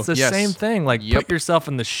 you Like go. it's the Yes. same thing. Like Yep. put yourself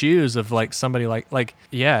in the shoes of like somebody like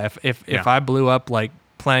yeah. If Yeah. I blew up like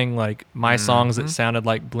playing like my songs that sounded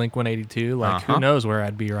like Blink 182, like Uh-huh. who knows where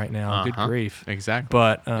I'd be right now? Good Uh-huh. grief. Exactly.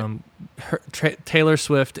 But Taylor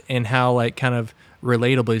Swift and how like kind of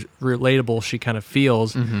relatable she kind of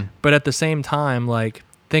feels, Mm-hmm. but at the same time, like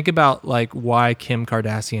think about like why Kim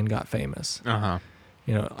Kardashian got famous. Uh-huh.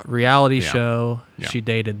 You know, reality Yeah. show. Yeah. She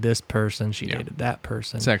dated this person. She Yeah. dated that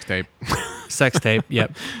person. Sex tape. Sex tape.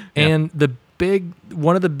 Yep. Yeah. And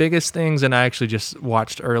one of the biggest things, and I actually just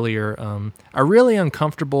watched earlier, a really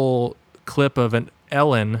uncomfortable clip of an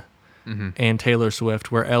Ellen Mm-hmm. and Taylor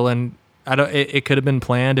Swift, where Ellen I don't. It could have been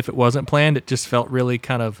planned. If it wasn't planned, it just felt really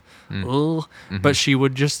kind of. Ugh. Mm-hmm. But she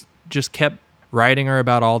would just kept writing her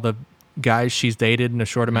about all the guys she's dated in a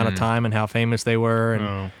short amount of time and how famous they were.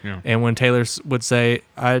 And and when Taylor would say,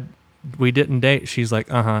 we didn't date, she's like,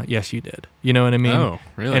 yes, you did. You know what I mean? Oh,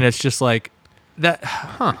 really? And it's just like that.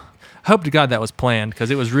 Hope to God that was planned, because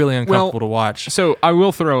it was really uncomfortable to watch. So I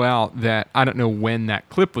will throw out that I don't know when that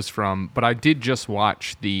clip was from, but I did just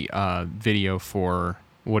watch the video for,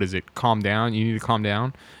 what is it, Calm Down? You Need to Calm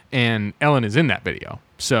Down? And Ellen is in that video.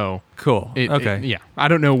 So cool. Okay. I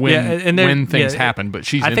don't know when things happen, but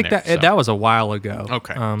she's I in think there. that was a while ago.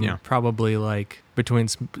 Okay. Probably like between,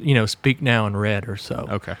 Speak Now and Red or so.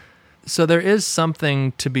 Okay. So there is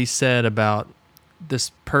something to be said about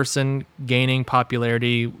this person gaining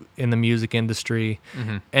popularity in the music industry,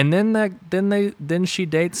 and then she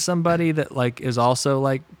dates somebody that like is also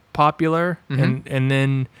like popular, and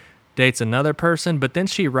then dates another person, but then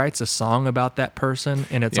she writes a song about that person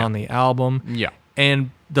and it's on the album. Yeah.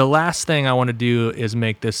 And the last thing I want to do is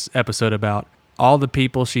make this episode about all the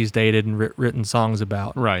people she's dated and written songs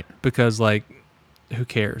about. Right. Because like, who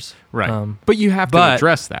cares? Right. But you have to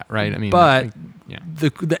address that, right? I mean,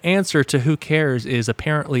 the answer to who cares is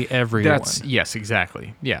apparently everyone. Yes,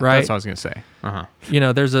 exactly. Yeah. Right? That's what I was going to say.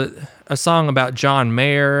 Uh-huh. There's a song about John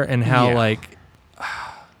Mayer and how like,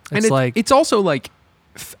 it's also like,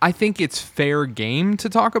 I think it's fair game to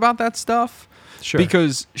talk about that stuff. Sure.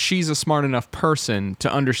 Because she's a smart enough person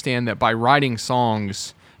to understand that by writing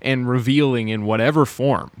songs and revealing in whatever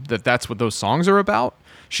form that that's what those songs are about,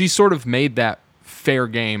 she's sort of made that fair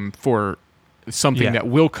game for something that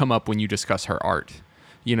will come up when you discuss her art,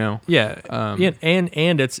 and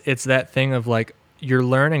it's that thing of like, you're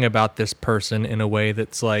learning about this person in a way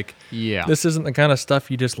that's like, this isn't the kind of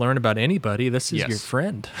stuff you just learn about anybody. This is your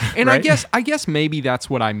friend. And right? I guess maybe that's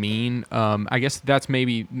what I mean. I guess that's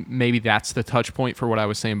maybe that's the touch point for what I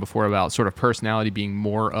was saying before about sort of personality being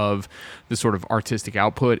more of the sort of artistic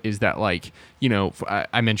output, is that like,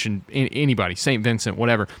 I mentioned anybody, St. Vincent,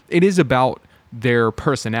 whatever. It is about their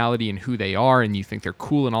personality and who they are, and you think they're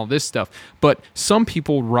cool and all this stuff. But some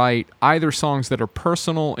people write either songs that are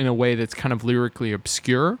personal in a way that's kind of lyrically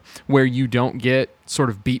obscure, where you don't get sort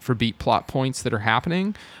of beat for beat plot points that are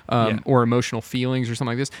happening, or emotional feelings or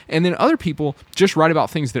something like this. And then other people just write about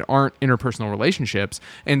things that aren't interpersonal relationships.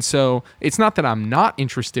 And so it's not that I'm not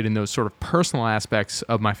interested in those sort of personal aspects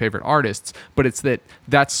of my favorite artists, but it's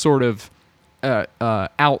that's sort of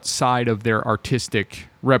outside of their artistic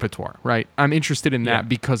repertoire, right? I'm interested in that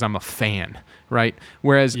because I'm a fan, right?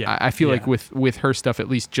 Whereas I feel like with her stuff, at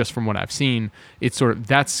least just from what I've seen, it's sort of,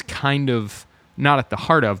 that's kind of not at the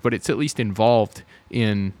heart of, but it's at least involved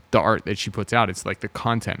in the art that she puts out. It's like the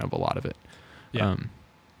content of a lot of it. No,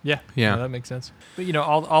 that makes sense. But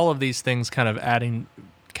all of these things kind of adding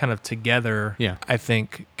kind of together, I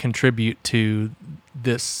think contribute to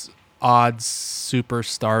this odd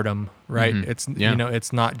superstardom, right? It's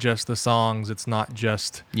it's not just the songs, it's not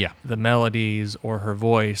just the melodies or her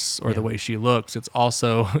voice or the way she looks. It's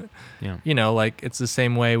also like, it's the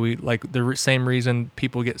same way we like the same reason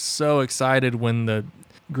people get so excited when the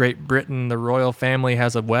Great Britain, the royal family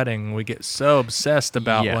has a wedding. We get so obsessed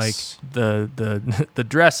about like the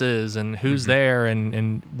dresses and who's there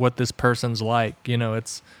and what this person's like.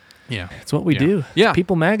 It's what we do. It's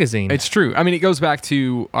People Magazine. It's true. I mean, it goes back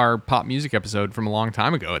to our pop music episode from a long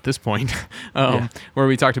time ago at this point, where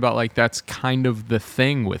we talked about like, that's kind of the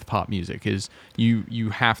thing with pop music is you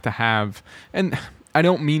have to have, and I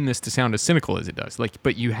don't mean this to sound as cynical as it does, like,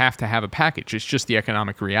 but you have to have a package. It's just the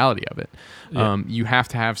economic reality of it. You have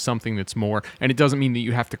to have something that's more, and it doesn't mean that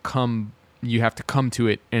you have to come to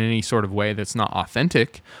it in any sort of way that's not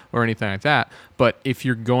authentic or anything like that. But if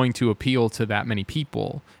you're going to appeal to that many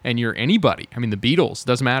people, and you're anybody, I mean, the Beatles,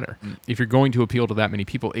 doesn't matter. If you're going to appeal to that many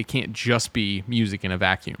people, it can't just be music in a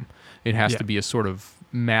vacuum. It has to be a sort of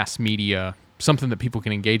mass media, something that people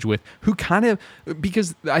can engage with, who kind of,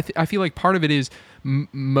 because I feel like part of it is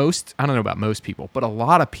most, I don't know about most people, but a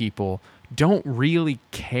lot of people don't really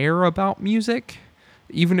care about music,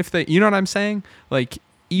 even if they, you know what I'm saying? Like,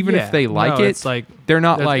 even if they like it, it's like, they're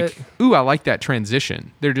not like, ooh, I like that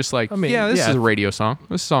transition. They're just like, this is a radio song.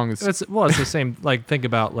 This song is... It's the same, like, think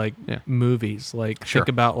about, like, movies. Like, think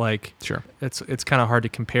about, like... It's kind of hard to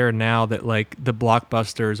compare now that, like, the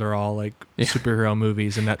blockbusters are all, like, superhero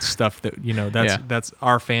movies, and that's stuff that, that's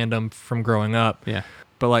our fandom from growing up. Yeah.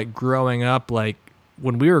 But, like, growing up, like,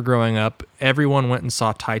 when we were growing up, everyone went and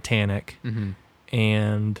saw Titanic,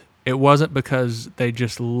 and... It wasn't because they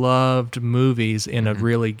just loved movies in a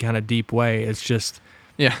really kind of deep way. It's just,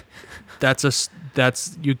 that's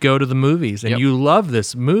you go to the movies and you love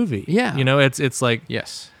this movie. Yeah, it's like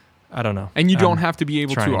I don't know. And you don't I'm have to be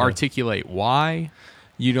able trying to to- articulate why.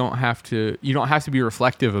 You don't have to be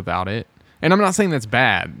reflective about it. And I'm not saying that's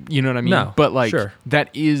bad, you know what I mean? No, But like sure. that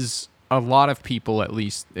is a lot of people, at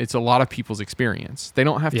least it's a lot of people's experience. They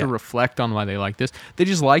don't have Yeah. to reflect on why they like this. They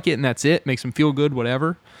just like it and that's it. Makes them feel good,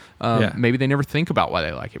 whatever. Yeah. Maybe they never think about why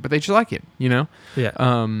they like it, but they just like it, you know? Yeah.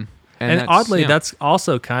 And that's, oddly, yeah. that's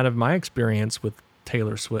also kind of my experience with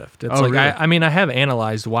Taylor Swift. It's Oh, like really? I mean, I have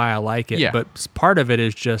analyzed why I like it, Yeah. but part of it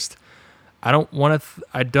is just I don't want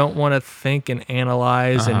to think and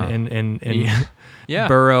analyze and Yeah. Yeah.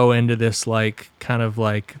 burrow into this like kind of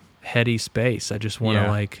like heady space. I just want to Yeah.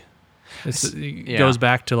 like. It Yeah. goes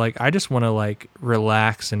back to like I just want to like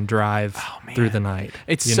relax and drive through the night.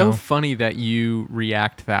 It's you so know? funny that you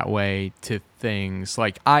react that way to things.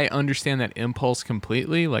 Like I understand that impulse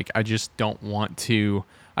completely. Like I just don't want to.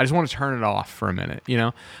 I just want to turn it off for a minute, you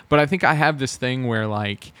know? But I think I have this thing where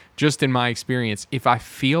like just in my experience, if I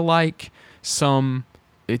feel like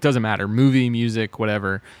it doesn't matter, movie, music,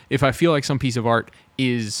 whatever, if I feel like some piece of art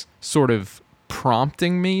is sort of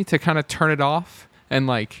prompting me to kind of turn it off and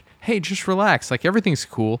like, hey, just relax, like everything's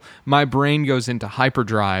cool, my brain goes into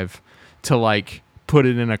hyperdrive to like put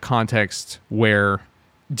it in a context where,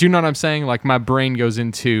 do you know what I'm saying? Like my brain goes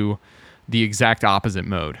into the exact opposite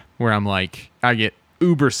mode where I'm like, I get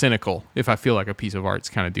uber cynical if I feel like a piece of art's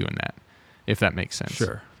kind of doing that, if that makes sense.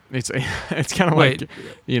 Sure. It's kind of Wait. like,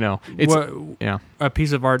 you know, it's What, yeah. a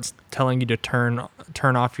piece of art's telling you to turn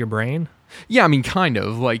off your brain. Yeah, I mean, kind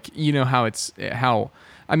of like, you know,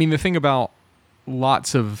 I mean, the thing about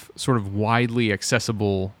lots of sort of widely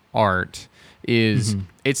accessible art is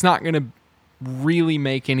it's not going to really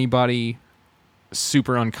make anybody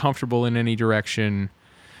super uncomfortable in any direction.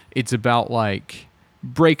 It's about like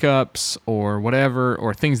breakups or whatever,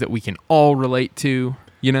 or things that we can all relate to,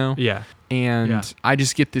 you know? Yeah. And Yeah. I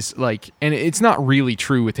just get this like, and it's not really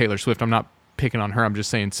true with Taylor Swift. I'm not picking on her. I'm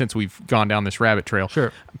just saying, since we've gone down this rabbit trail,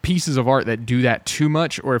 Sure. pieces of art that do that too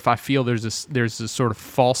much, or if I feel there's this sort of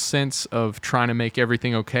false sense of trying to make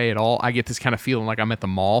everything okay at all, I get this kind of feeling like I'm at the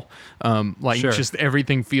mall. Like Sure. just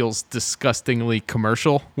everything feels disgustingly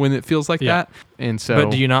commercial when it feels like Yeah. that. And so,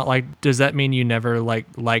 But do you not like? Does that mean you never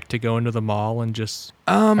like to go into the mall and just?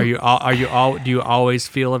 Do you always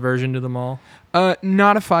feel aversion to the mall?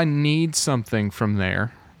 not if I need something from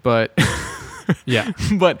there, but Yeah.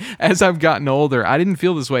 but as I've gotten older, I didn't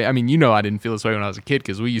feel this way. I mean, you know, I didn't feel this way when I was a kid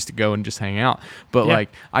because we used to go and just hang out. But Yeah. like,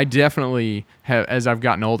 I definitely have, as I've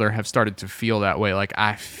gotten older, have started to feel that way. Like,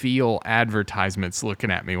 I feel advertisements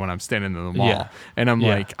looking at me when I'm standing in the mall, Yeah. and I'm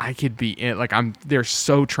Yeah. like, I could be in. Like, they're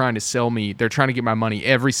so trying to sell me. They're trying to get my money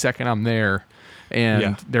every second I'm there. And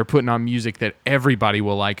Yeah. they're putting on music that everybody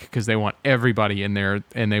will like because they want everybody in there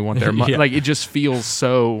and they want their money. Yeah. Like, it just feels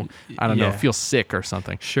so, I don't know, Yeah. it feels sick or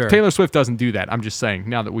something. Sure. Taylor Swift doesn't do that. I'm just saying,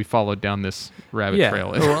 now that we followed down this rabbit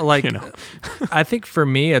trail. Well, like, you know. I think for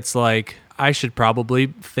me, it's like I should probably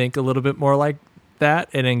think a little bit more like that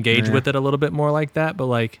and engage Yeah. with it a little bit more like that. But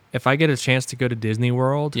like, if I get a chance to go to Disney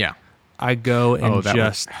World, Yeah. I go and Oh, that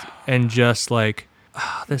just like.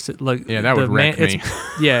 This is like Yeah, that would wreck me.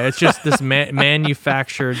 It's just this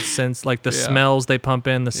manufactured sense, like the Yeah. smells they pump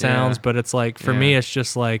in, the sounds. Yeah. But it's like for me, Yeah. it's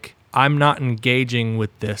just like I'm not engaging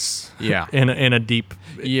with this. Yeah. in a deep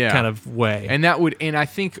Yeah. kind of way. And I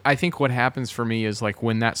think what happens for me is like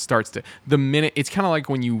when that starts to, it's kind of like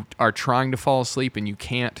when you are trying to fall asleep and you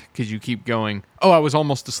can't because you keep going, oh, I was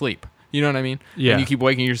almost asleep. You know what I mean? Yeah. And you keep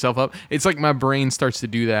waking yourself up. It's like my brain starts to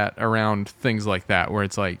do that around things like that, where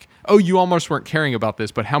it's like, oh, you almost weren't caring about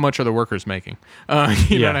this, but how much are the workers making? You know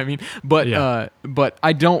Yeah. what I mean? But Yeah. but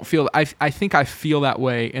I don't feel. I think I feel that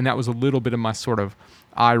way, and that was a little bit of my sort of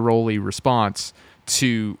eye-rolly response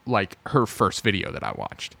to like her first video that I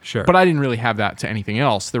watched. Sure. But I didn't really have that to anything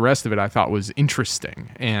else. The rest of it I thought was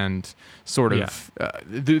interesting, and sort of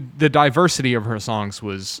the diversity of her songs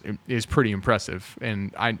is pretty impressive,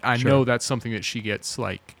 and I Sure. know that's something that she gets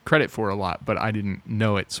like credit for a lot, but I didn't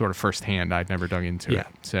know it sort of firsthand. I'd never dug into Yeah. it.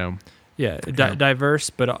 So Yeah,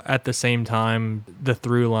 diverse, but at the same time, the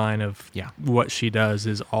through line of Yeah. what she does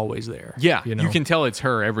is always there. yeah, you know? can tell it's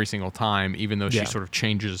her every single time, even though she Yeah. sort of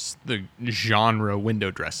changes the genre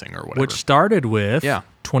window dressing or whatever. Which started with Yeah.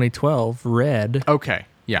 2012 Red, Okay.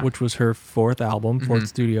 Yeah. which was her fourth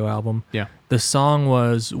studio album. Yeah. The song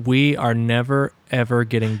was "We Are Never Ever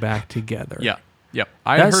Getting Back Together." Yeah. Yep.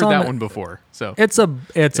 I That had heard song- that one before. So It's a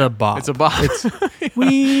bop. it's a bop.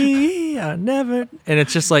 We are never, and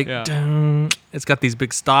it's just like Yeah. dun, it's got these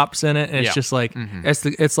big stops in it, and it's Yeah. just like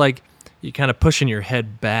it's like you kind of pushing your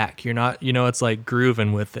head back. You're not, it's like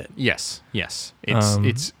grooving with it. Yes.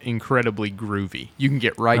 It's incredibly groovy. You can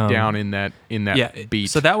get right down in that beat.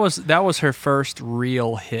 So that was her first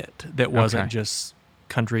real hit that wasn't Okay. just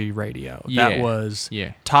country radio. Yeah. That was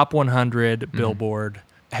Yeah. top 100 Billboard.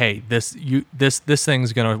 Hey, this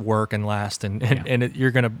thing's gonna work and last, and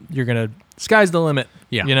you're gonna sky's the limit.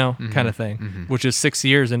 Yeah. Kind of thing. Which is 6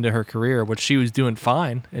 years into her career, which she was doing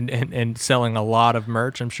fine and selling a lot of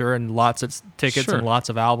merch, I'm sure, and lots of tickets Sure. and lots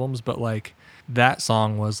of albums. But like that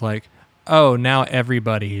song was like, oh, now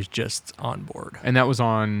everybody's just on board. And that was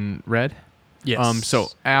on Red? Yes.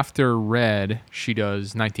 So after Red, she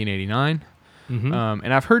does 1989. Mhm.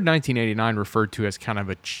 And I've heard 1989 referred to as kind of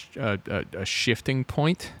a shifting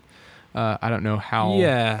point. I don't know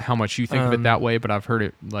how much you think of it that way, but I've heard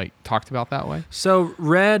it like talked about that way. So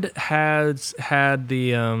Red has had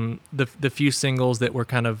the few singles that were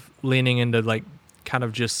kind of leaning into like kind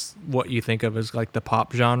of just what you think of as like the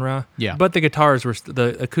pop genre. Yeah. But the guitars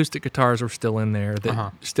the acoustic guitars were still in there,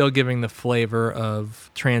 Uh-huh. still giving the flavor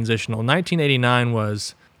of transitional. 1989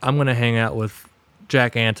 was, I'm going to hang out with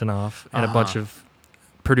Jack Antonoff and a bunch of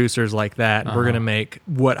producers like that. And we're going to make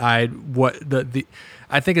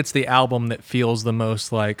I think it's the album that feels the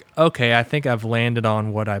most like, okay, I think I've landed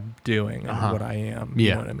on what I'm doing and what I am.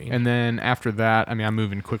 You know what I mean? And then after that, I mean, I'm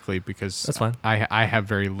moving quickly because That's fine. I have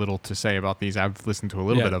very little to say about these. I've listened to a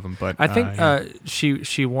little bit of them, but I think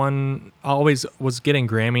she won, always was getting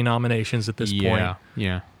Grammy nominations at this point.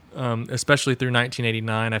 Yeah. Especially through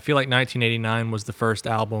 1989. I feel like 1989 was the first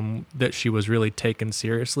album that she was really taken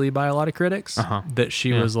seriously by a lot of critics. That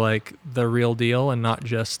she was like the real deal and not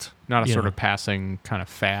just Not a you sort know. of passing kind of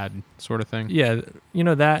fad sort of thing. Yeah,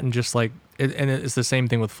 that and just like and it's the same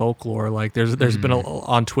thing with folklore. Like there's been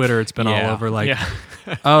on Twitter, it's been all over like,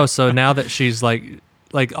 oh, so now that she's like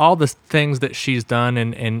all the things that she's done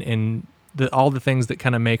and all the things that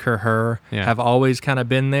kind of make her have always kind of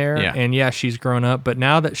been there. Yeah. And she's grown up, but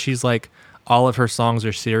now that she's like all of her songs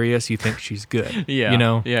are serious, you think she's good.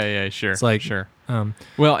 Yeah. Yeah, sure. It's like sure.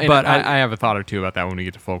 Well, and but I have a thought or two about that when we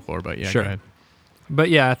get to folklore, but Sure. go ahead. But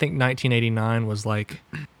I think 1989 was like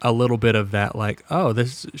a little bit of that, like, oh,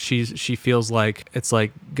 she feels like it's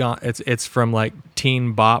like gone. It's from like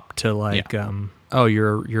teen bop to like, oh,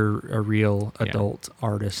 you're a real adult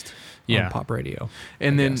artist on pop radio.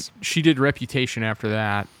 And I then guess. she did Reputation after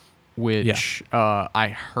that, which I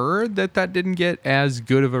heard that didn't get as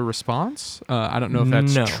good of a response. I don't know if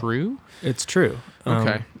that's No. true. It's true.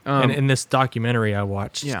 Okay. And in this documentary I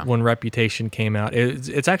watched Yeah. when Reputation came out,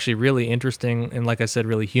 it's actually really interesting and, like I said,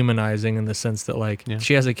 really humanizing in the sense that like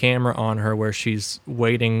she has a camera on her where she's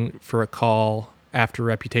waiting for a call after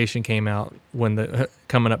Reputation came out when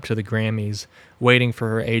coming up to the Grammys, waiting for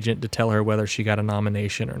her agent to tell her whether she got a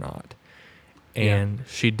nomination or not. And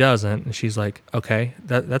she doesn't, and she's like, "Okay,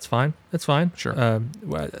 that's fine. That's fine. Sure.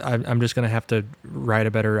 I'm just gonna have to write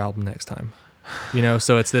a better album next time."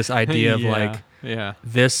 So it's this idea of like,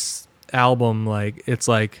 this album, like it's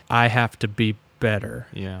like I have to be better,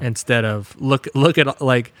 instead of look at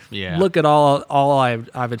all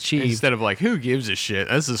I've achieved. Instead of like, who gives a shit?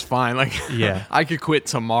 This is fine. Like, I could quit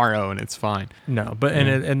tomorrow and it's fine. No, but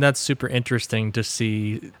and that's super interesting to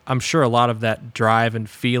see. I'm sure a lot of that drive and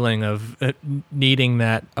feeling of needing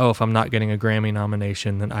that. Oh, if I'm not getting a Grammy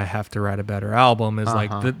nomination, then I have to write a better album. Is like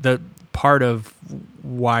the part of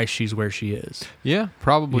why she's where she is. Yeah,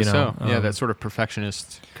 probably so. That sort of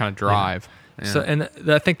perfectionist kind of drive. Yeah. So, and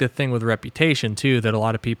I think the thing with Reputation too that a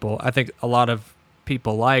lot of people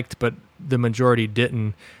liked, but the majority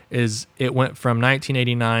didn't, is it went from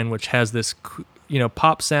 1989, which has this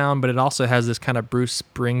pop sound, but it also has this kind of Bruce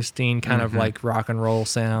Springsteen kind of like rock and roll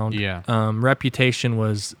sound. Yeah. Reputation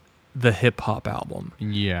was the hip hop album.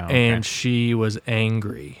 Yeah. Okay. And she was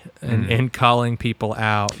angry and calling people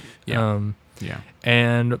out.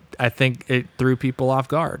 And I think it threw people off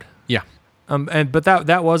guard. Yeah. But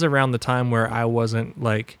that was around the time where I wasn't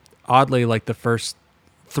like, oddly, like the first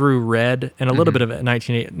through Red and a little bit of it.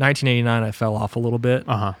 1989 I fell off a little bit.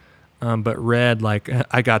 But Red, like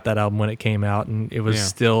I got that album when it came out, and it was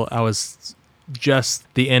still, I was just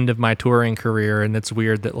the end of my touring career. And it's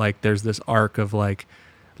weird that like there's this arc of like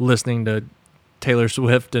listening to Taylor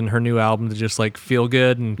Swift and her new album to just like feel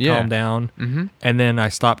good and calm down. And then I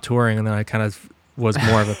stopped touring, and then I kind of was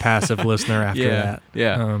more of a passive listener after that.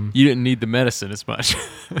 Yeah. You didn't need the medicine as much.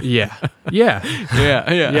 Yeah.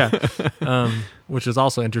 Which is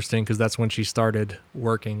also interesting because that's when she started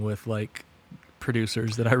working with like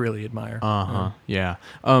producers that I really admire.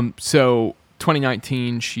 So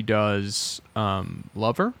 2019, she does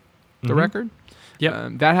Lover, the record.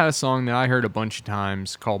 Yep. That had a song that I heard a bunch of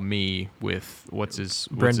times called "Me" with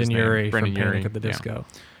Brendan Urie from Brendan Panic Urie, at the Disco.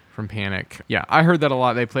 from Panic. Yeah, I heard that a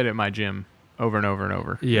lot. They played it at my gym over and over and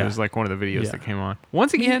over. Yeah. It was like one of the videos Yeah. that came on.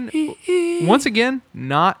 Once again,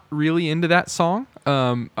 not really into that song.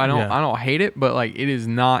 I don't hate it, but like it is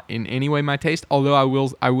not in any way my taste. Although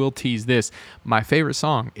I will tease this. My favorite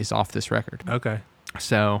song is off this record. Okay.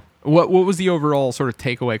 So what was the overall sort of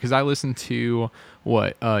takeaway? Because I listened to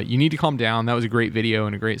You Need to Calm Down. That was a great video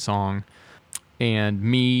and a great song. And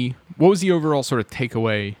Me. What was the overall sort of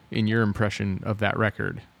takeaway in your impression of that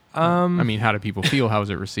record? I mean, how did people feel? How was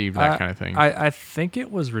it received? That kind of thing. I think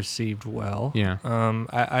it was received well. Yeah.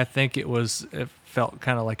 I think it felt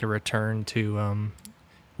kind of like a return to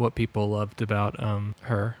what people loved about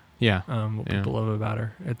her. Yeah. What people love about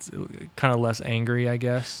her. It's kind of less angry, I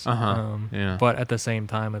guess. Yeah. But at the same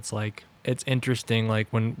time, it's like it's interesting. Like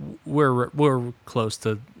when we're close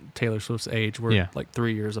to Taylor Swift's age, we're like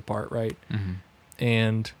 3 years apart, right? Mm-hmm.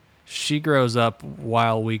 And she grows up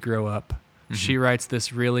while we grow up. Mm-hmm. She writes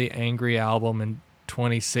this really angry album in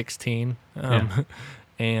 2016.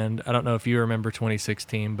 And I don't know if you remember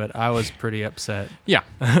 2016, but I was pretty upset. Yeah.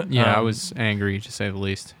 Yeah, I was angry to say the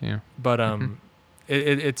least. Yeah. But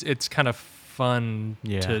it's kind of fun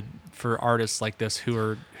for artists like this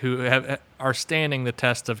who are standing the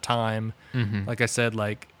test of time. Mm-hmm. Like I said,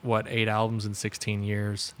 like 8 albums in 16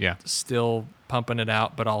 years. Yeah. Still pumping it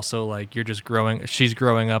out, but also like you're just growing. She's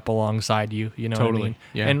growing up alongside you. You know Totally. what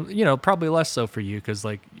I mean? Yeah. And probably less so for you because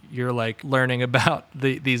like you're like learning about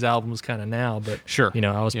these albums kind of now. But Sure.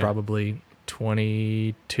 I was probably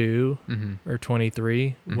 22 or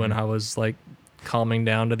 23 when I was like calming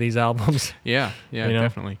down to these albums. Yeah,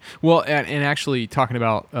 definitely. Well, and actually talking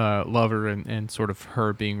about Lover and sort of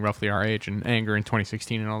her being roughly our age and Anger in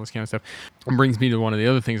 2016 and all this kind of stuff brings me to one of the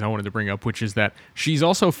other things I wanted to bring up, which is that she's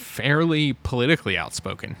also fairly politically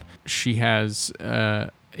outspoken. She has,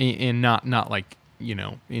 in not like,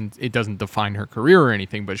 it doesn't define her career or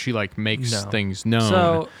anything, but she like makes things known.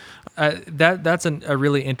 So that's a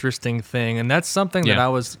really interesting thing, and that's something that I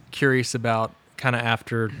was curious about kind of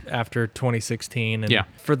after 2016, and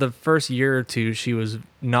for the first year or two she was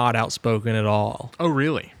not outspoken at all. Oh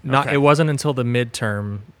really? It wasn't until the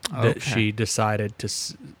midterm that she decided to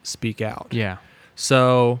speak out. Yeah.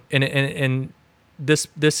 So and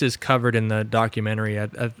this is covered in the documentary. I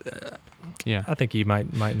think you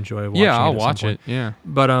might enjoy watching. Yeah, I'll watch it. Yeah.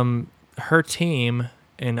 But her team,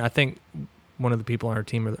 and I think one of the people on her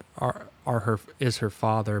team is her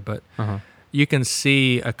father, but you can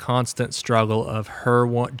see a constant struggle of her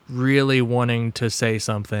really wanting to say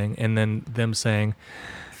something and then them saying,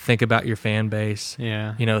 think about your fan base.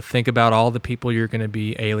 Yeah. Think about all the people you're going to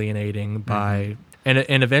be alienating by.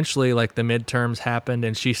 And eventually, like, the midterms happened,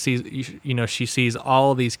 and she sees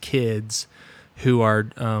all these kids who are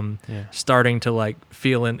starting to, like,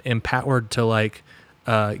 feel empowered to, like,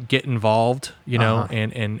 get involved,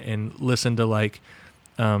 and listen to, like,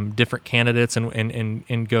 different candidates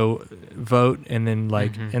and go vote, and then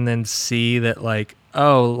like and then see that like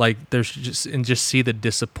there's just see the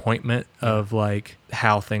disappointment of like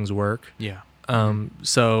how things work. Yeah.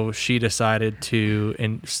 So she decided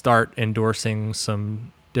to start endorsing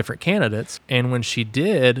some different candidates, and when she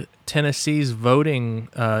did, Tennessee's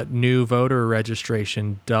new voter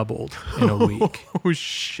registration doubled in a week. Oh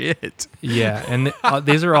shit. Yeah, and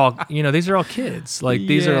these are all kids. Like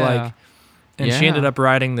these are like. And she ended up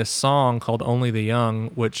writing this song called Only the Young,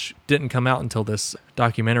 which didn't come out until this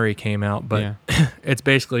documentary came out. But it's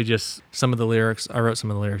basically just some of the lyrics. I wrote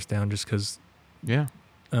some of the lyrics down just because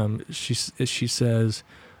she says,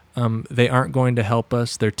 they aren't going to help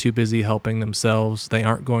us. They're too busy helping themselves. They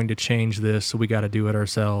aren't going to change this, so we got to do it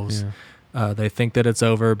ourselves. Yeah. They think that it's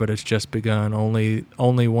over, but it's just begun.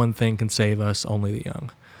 Only one thing can save us, only the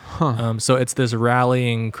young. So it's this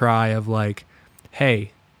rallying cry of like,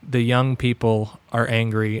 hey, the young people are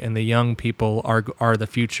angry, and the young people are the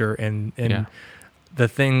future, and the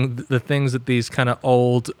things that these kind of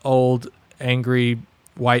old angry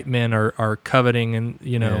white men are coveting, and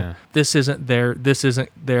this isn't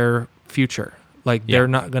their future. Like they're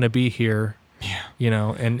not going to be here.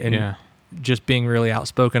 And just being really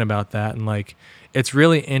outspoken about that, and like it's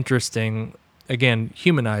really interesting, again,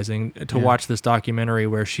 humanizing to watch this documentary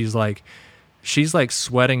where she's like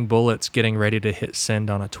sweating bullets getting ready to hit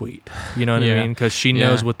send on a tweet. You know what I mean? Because she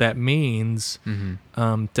knows what that means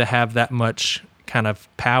to have that much kind of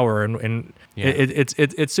power. And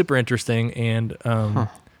it's super interesting. And,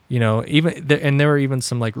 there were even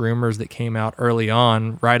some like rumors that came out early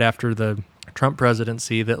on, right after the Trump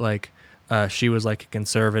presidency, that like she was like a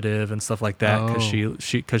conservative and stuff like that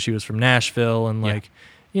because she was from Nashville, and like,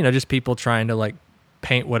 just people trying to like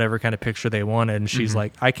paint whatever kind of picture they wanted, and she's Mhm.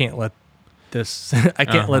 like, I can't let this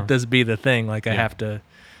let this be the thing. Like I Yeah. have to,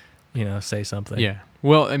 say something. Yeah.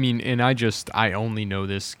 Well, I mean, and I only know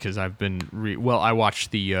this because I've been, I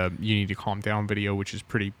watched the You Need to Calm Down video, which is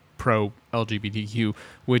pretty pro LGBTQ,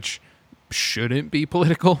 which shouldn't be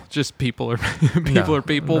political. Just people are people are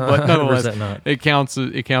people, No, but nonetheless, 100% not.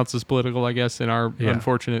 it counts as political, I guess, in our Yeah.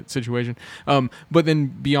 unfortunate situation. But then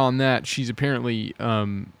beyond that, she's apparently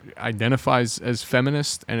identifies as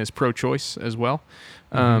feminist and as pro-choice as well.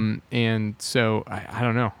 And so I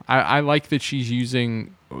don't know. I like that she's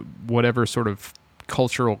using whatever sort of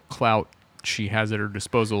cultural clout she has at her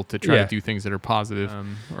disposal to try Yeah. to do things that are positive,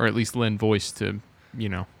 or at least lend voice to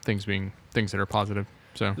things that are positive.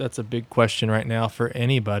 So That's a big question right now for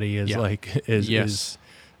anybody. Is Yeah. like Yes.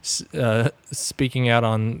 speaking out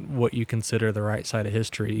on what you consider the right side of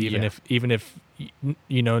history, even Yeah. if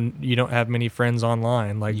you don't have many friends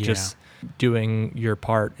online, like Yeah. just doing your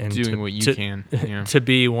part and doing to, what you to, can. Yeah. to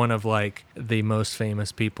be one of like the most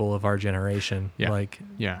famous people of our generation. Yeah. Like,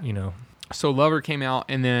 Yeah. So Lover came out,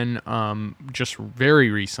 and then just very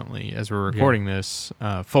recently, as we're recording this,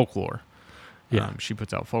 Folklore. Yeah. She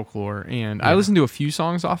puts out Folklore, and Yeah. I listened to a few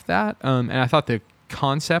songs off that, and I thought the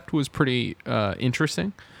concept was pretty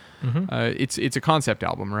interesting. It's a concept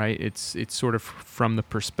album, right? It's sort of from the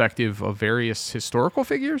perspective of various historical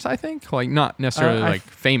figures, I think, like not necessarily like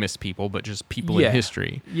famous people, but just people in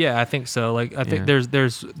history. Yeah, I think so. Like I think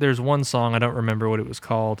there's one song, I don't remember what it was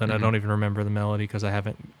called, and I don't even remember the melody because I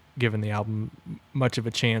haven't given the album much of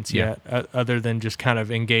a chance yet, other than just kind of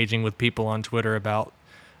engaging with people on Twitter about.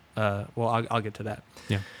 I'll get to that.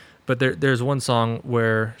 Yeah. But there's one song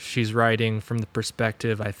where she's writing from the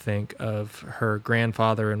perspective, I think, of her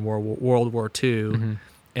grandfather in World War II,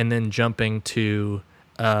 and then jumping to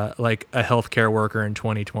like a healthcare worker in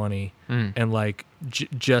 2020, and like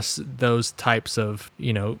just those types of,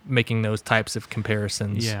 making those types of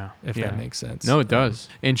comparisons. If that makes sense. No, it does.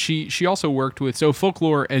 And she also worked with, so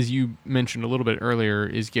Folklore, as you mentioned a little bit earlier,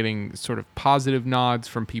 is getting sort of positive nods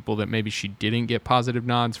from people that maybe she didn't get positive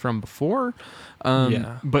nods from before.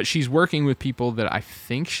 But she's working with people that I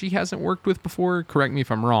think she hasn't worked with before. Correct me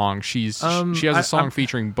if I'm wrong. She has a song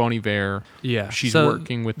featuring Bon Iver. Yeah. She's So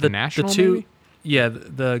working with the National, the two, maybe? Yeah,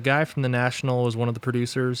 the guy from the National was one of the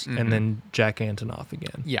producers, and then Jack Antonoff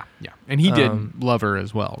again. Yeah. And he did Lover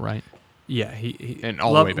as well, right? Yeah, he And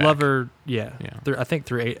all the way back. Lover. Yeah, Yeah. I think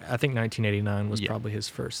 1989 was probably his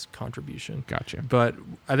first contribution. Gotcha. But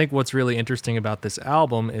I think what's really interesting about this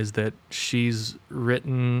album is that she's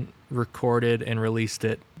written, recorded, and released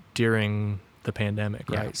it during the pandemic,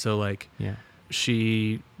 Yeah. right? So like, Yeah.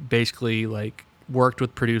 she basically like worked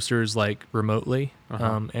with producers like remotely,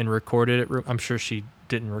 and recorded it. I'm sure she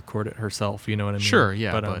didn't record it herself. You know what I mean? Sure,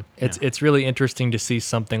 yeah, but it's really interesting to see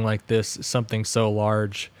something like this, something so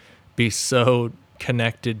large, be so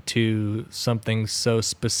connected to something so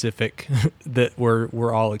specific that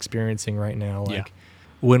we're all experiencing right now. Like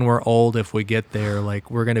when we're old, if we get there, like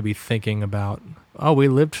we're going to be thinking about, oh, we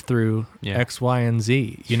lived through X, Y, and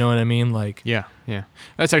Z. You know what I mean? Like, Yeah.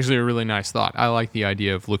 That's actually a really nice thought. I like the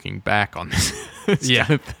idea of looking back on this, Yeah.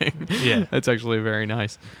 kind of thing. Yeah. That's actually very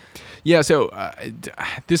nice. Yeah, so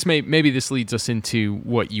maybe this leads us into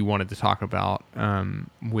what you wanted to talk about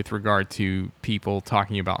with regard to people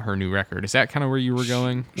talking about her new record. Is that kind of where you were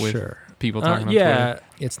going with Sure. people talking about yeah, Twitter?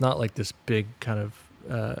 it's not like this big kind of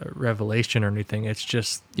revelation or anything. It's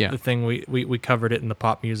just the thing we covered it in the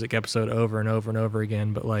pop music episode over and over and over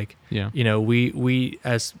again. But like, we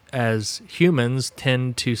as humans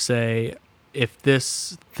tend to say, if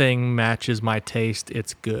this thing matches my taste,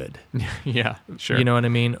 it's good. Yeah, sure. You know what I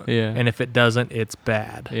mean? Yeah. And if it doesn't, it's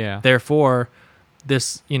bad. Yeah. Therefore,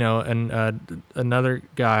 this, and another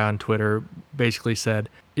guy on Twitter basically said,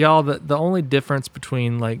 y'all, the only difference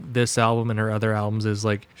between like this album and her other albums is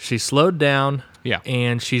like she slowed down. Yeah.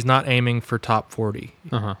 And she's not aiming for top 40.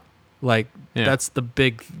 Like that's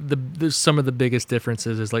there's some of the biggest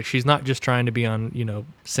differences is like she's not just trying to be on,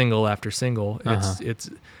 single after single. It's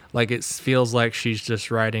like it feels like she's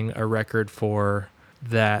just writing a record for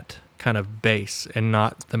that kind of bass and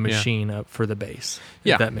not the machine up for the bass.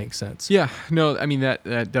 Yeah. If that makes sense. Yeah. No, I mean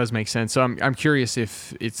that does make sense. So I'm curious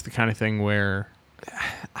if it's the kind of thing where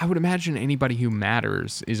I would imagine anybody who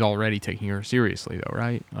matters is already taking her seriously though,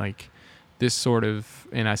 right? Like this sort of,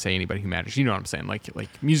 and I say anybody who matters, you know what I'm saying? Like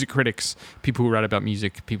music critics, people who write about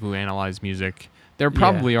music, people who analyze music, they're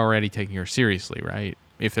probably already taking her seriously, right?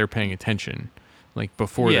 If they're paying attention, like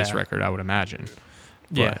before this record, I would imagine.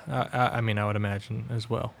 But, I mean, I would imagine as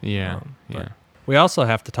well. Yeah. We also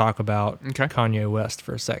have to talk about Okay. Kanye West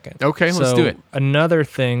for a second. Okay, let's do it. Another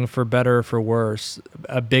thing, for better or for worse,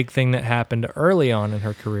 a big thing that happened early on in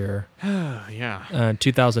her career, Yeah.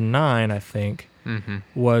 2009, I think,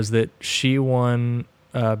 was that she won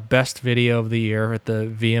Best Video of the Year at the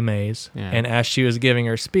VMAs. Yeah. And as she was giving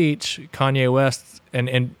her speech, Kanye West,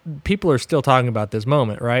 and people are still talking about this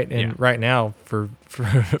moment, right? And Yeah. right now for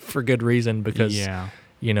good reason, because Yeah.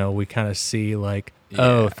 we kind of see like,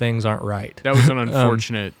 Yeah. things aren't right. That was an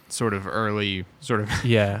unfortunate sort of early sort of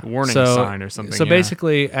Yeah. warning sign or something. So yeah.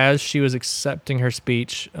 basically, as she was accepting her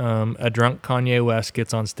speech, a drunk Kanye West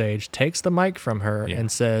gets on stage, takes the mic from her, Yeah. and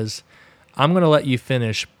says, "I'm going to let you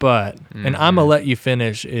finish, but," and "I'm going to let you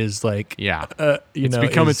finish" is like, Yeah. it's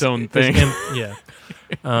become its own thing. Yeah.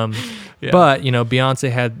 Yeah. But,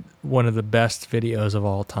 Beyonce had one of the best videos of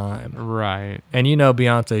all time. Right. And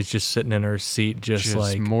Beyonce's just sitting in her seat, just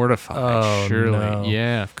like, mortified. oh, surely. no.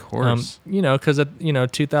 Yeah, of course. because at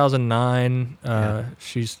 2009,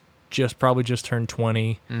 she's probably just turned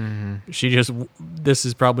 20. This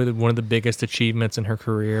is probably one of the biggest achievements in her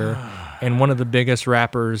career, and one of the biggest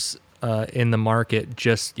rappers in the market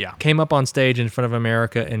just came up on stage in front of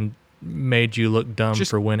America and made you look dumb Just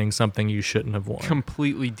for winning something you shouldn't have won.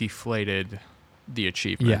 Completely deflated the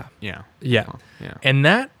achievement. Yeah. Yeah. Yeah. And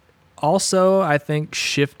that also, I think,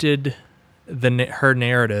 shifted her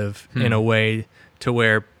narrative in a way to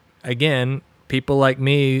where, again, people like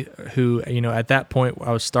me who, at that point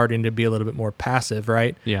I was starting to be a little bit more passive,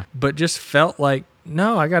 right? Yeah. But just felt like,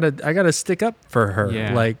 no, I gotta stick up for her.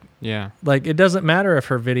 Yeah. Like it doesn't matter if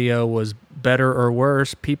her video was better or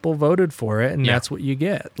worse. People voted for it, and Yeah. that's what you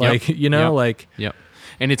get. Yep. Like, Yep. like, Yep.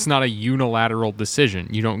 And it's not a unilateral decision.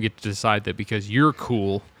 You don't get to decide that because you're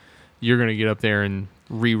cool, you're going to get up there and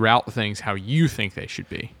reroute things how you think they should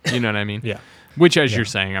be. You know what I mean? yeah. Which, as you're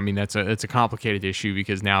saying, I mean, it's a complicated issue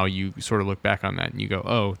because now you sort of look back on that and you go,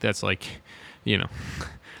 oh, that's like,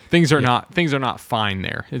 things are not fine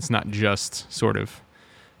there. It's not just sort of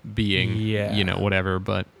being, whatever,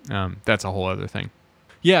 but that's a whole other thing.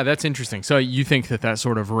 Yeah, that's interesting. So you think that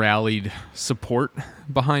sort of rallied support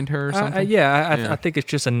behind her or something? I think it's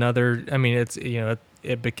just another, I mean, it's,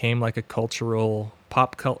 it became like a cultural,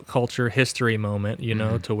 culture history moment,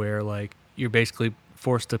 to where like you're basically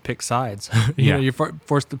forced to pick sides. You're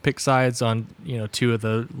forced to pick sides on, two of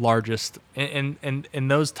the largest, and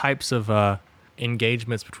those types of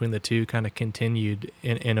engagements between the two kind of continued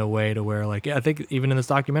in a way to where, like, I think even in this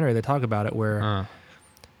documentary they talk about it where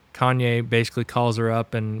Kanye basically calls her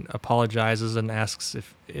up and apologizes and asks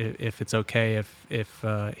if it's okay if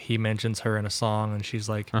he mentions her in a song, and she's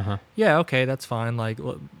like, yeah, okay, that's fine, like,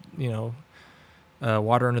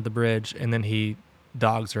 water under the bridge, and then he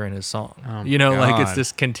dogs her in his song. Like it's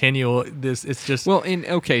this continual, it's just, well,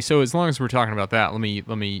 so as long as we're talking about that, let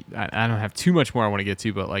me I don't have too much more I want to get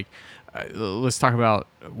to, but like let's talk about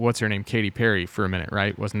what's her name, Katy Perry, for a minute,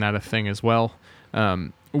 right? Wasn't that a thing as well?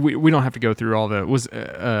 We don't have to go through all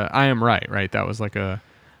the I Am Right? That was like a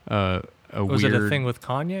was weird, it a thing with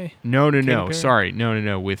Kanye? No, Perry? sorry,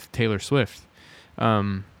 no, with Taylor Swift.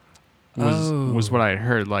 Was what I had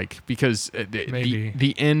heard, like, because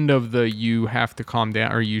the end of the "you have to calm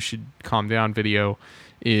down" or "you should calm down" video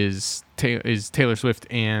is Taylor Swift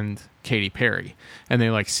and Katy Perry, and they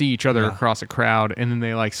like see each other across a crowd, and then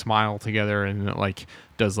they like smile together, and it like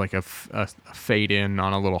does like a fade in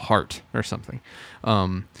on a little heart or something.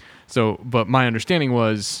 But my understanding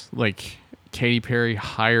was like Katy Perry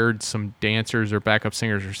hired some dancers or backup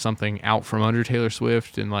singers or something out from under Taylor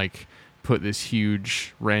Swift and like put this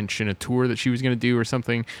huge wrench in a tour that she was going to do or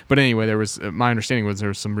something. But anyway, there was my understanding was there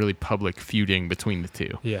was some really public feuding between the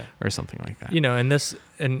two, or something like that.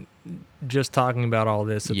 And just talking about all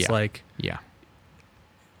this, it's like,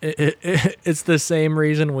 it's the same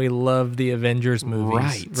reason we love the Avengers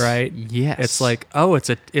movies, right? Yes. It's like, oh, it's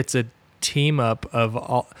a team up of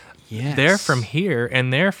all. Yes. They're from here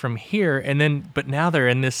and they're from here, and then but now they're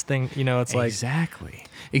in this thing. It's like exactly.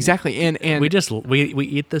 And we just we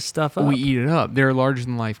eat this stuff up. We eat it up. They're larger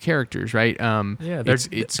than life characters, right?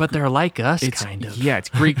 But they're like us, kind of. Yeah, it's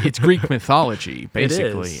Greek mythology,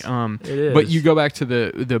 basically. It is. But you go back to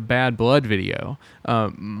the Bad Blood video.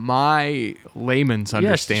 My layman's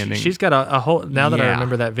understanding. She's got a whole. Now that I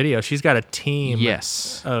remember that video, she's got a team.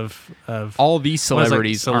 Yes. Of all these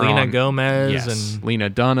celebrities. Selena Gomez and Lena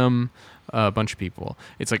Dunham, a bunch of people.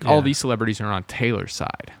 It's like all these celebrities are on Taylor's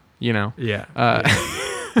side. Yeah.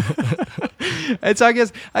 And so I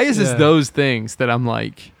guess it's those things that I'm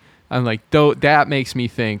like, though that makes me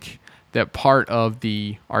think that part of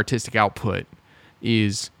the artistic output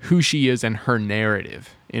is who she is and her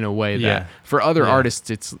narrative in a way that for other artists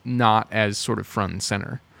it's not as sort of front and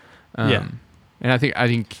center. And I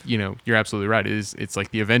think you're absolutely right. It's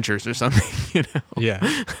like the Avengers or something.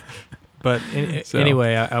 Yeah. But So-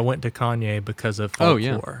 anyway, I went to Kanye because of Oh,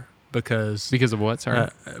 Folklore. yeah. Because of what? Sorry.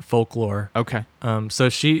 Folklore. Okay. So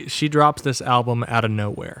she drops this album out of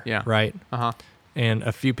nowhere. Yeah. Right. And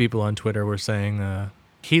a few people on Twitter were saying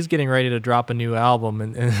he's getting ready to drop a new album,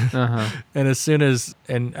 and and as soon as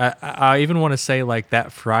I even want to say like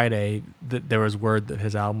that Friday that there was word that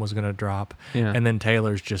his album was going to drop, Yeah. and then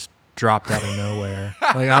Taylor's just dropped out of nowhere.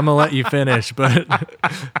 Like, I'm gonna let you finish, but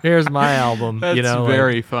here's my album. That's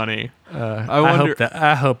very funny.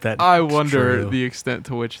 I hope that. I wonder true. the extent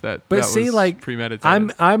to which that. But that see, was like,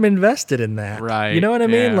 premeditated. I'm invested in that. Right. You know what I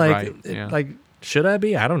mean? Yeah, Like, right. Yeah. like, should I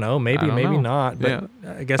be? I don't know. Maybe, I don't maybe know. not. But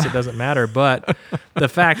Yeah. I guess it doesn't matter. But the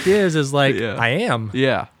fact is like, Yeah. I am.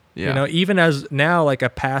 Yeah. Yeah. You know, even as now, like a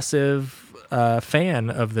passive fan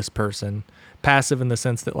of this person, passive in the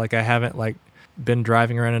sense that like I haven't like been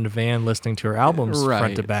driving around in a van listening to her albums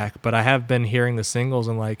front to Right. back, but I have been hearing the singles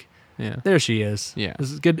and like, Yeah. there she is. Yeah. This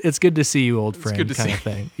is good. It's good to see you, old friend, good to kind see- of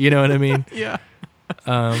thing. You know what I mean? Yeah.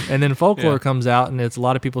 And then Folklore Yeah. comes out, and it's a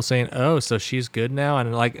lot of people saying, "Oh, so she's good now,"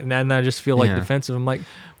 and like, and I just feel like Yeah. defensive. I'm like,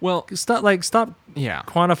 Well. stop Yeah.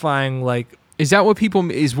 quantifying like. Is that what people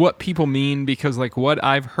mean? Because like what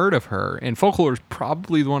I've heard of her, and Folklore is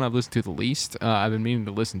probably the one I've listened to the least. I've been meaning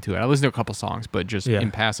to listen to it. I listened to a couple songs, but just Yeah.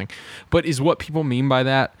 in passing. But is what people mean by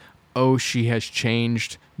that? Oh, she has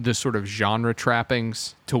changed the sort of genre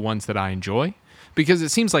trappings to ones that I enjoy, because it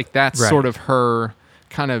seems like that's Right. sort of her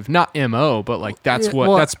kind of not MO, but like that's Yeah,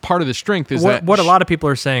 well, that's part of the strength is What a lot of people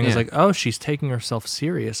are saying is Yeah. like, "Oh, she's taking herself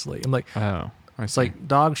seriously." I'm like, Oh, it's like,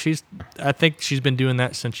 dog, I think she's been doing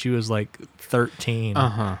that since she was like 13.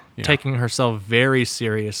 Yeah. Taking herself very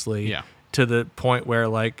seriously. Yeah. To the point where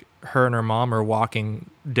like her and her mom are walking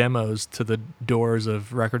demos to the doors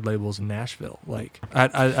of record labels in Nashville. Like,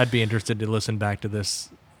 I'd be interested to listen back to this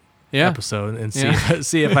yeah. episode and see Yeah.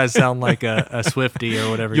 see if I sound like a Swiftie or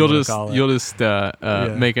whatever you want to call it. You'll just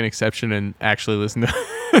make an exception and actually listen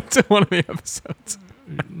to to one of the episodes.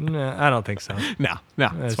 No, I don't think so. No,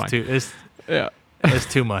 it's It's fine. too Yeah. it's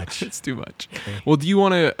too much. It's too much. Well, do you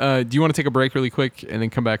want to take a break really quick and then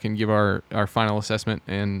come back and give our final assessment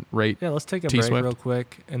and rate? Yeah, let's take a T-Swift? break real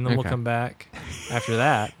quick, and then we'll Okay. come back after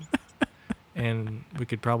that, and we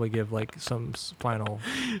could probably give like some final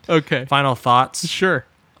Okay. thoughts Sure.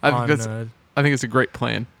 I on, think it's a great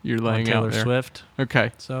plan you're on laying Taylor out there. Swift.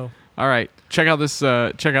 Okay. So All right. Check out this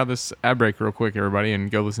ad break real quick, everybody, and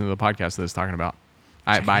go listen to the podcast that it's talking about.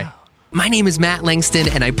 All right. Bye. My name is Matt Langston,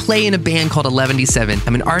 and I play in a band called 11D7.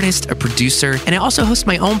 I'm an artist, a producer, and I also host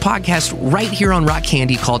my own podcast right here on Rock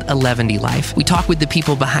Candy called 11D Life. We talk with the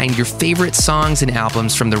people behind your favorite songs and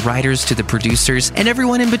albums, from the writers to the producers and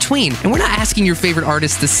everyone in between. And we're not asking your favorite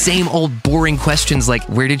artists the same old boring questions like,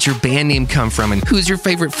 where did your band name come from and who's your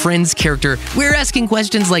favorite Friends character? We're asking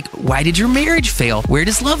questions like, why did your marriage fail? Where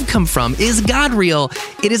does love come from? Is God real?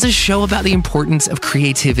 It is a show about the importance of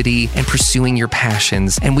creativity and pursuing your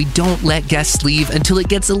passions, and we don't let guests leave until it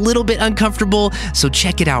gets a little bit uncomfortable. So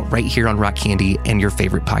check it out right here on Rock Candy and your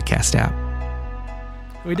favorite podcast app.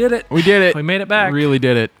 we did it. We did it. We made it back. Really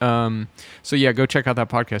did it. So yeah, go check out that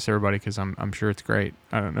podcast, everybody, because I'm sure it's great.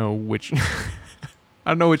 I don't know which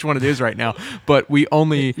one it is right now, but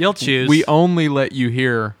You'll choose. We only let you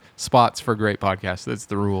hear spots for great podcasts. That's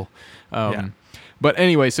the rule. Yeah. But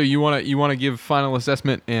anyway, so you wanna give final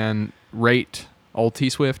assessment and rate old T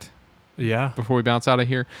Swift Yeah. before we bounce out of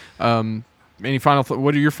here. Any final?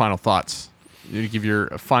 What are your final thoughts? You give your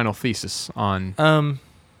final thesis on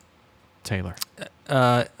Taylor.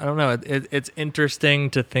 I don't know. It's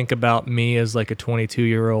interesting to think about me as like a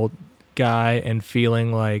 22-year-old guy and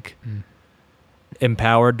feeling like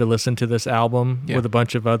empowered to listen to this album Yeah. with a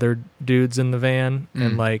bunch of other dudes in the van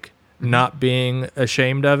and like not being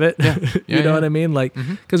ashamed of it. Yeah, You know yeah. what I mean? Like,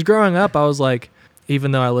 because growing up, I was like,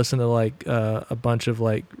 even though I listened to like a bunch of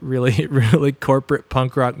like really, really corporate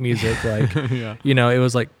punk rock music, like, Yeah. you know, it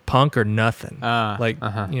was like punk or nothing. Like,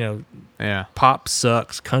 you know, Yeah. pop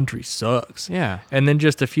sucks, country sucks. Yeah. And then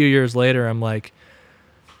just a few years later, I'm like,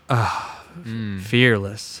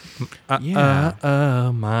 fearless.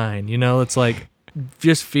 Yeah. Mine. You know, it's like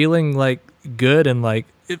just feeling like good and like,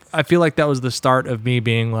 I feel like that was the start of me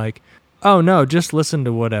being like, oh no, just listen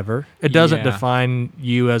to whatever. It doesn't Yeah. define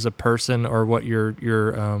you as a person or what your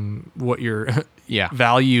Yeah.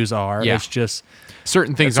 values are. Yeah. It's just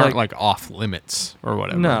Certain things It's aren't like- like off limits or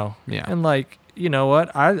whatever. no. Yeah. And like, you know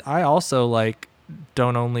what? I also like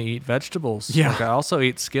don't only eat vegetables. Yeah. Like I also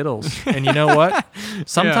eat Skittles. And you know what?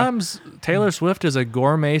 Sometimes Taylor Swift is a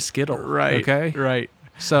gourmet Skittle. Right. Okay. Right.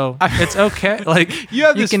 So it's okay. Like You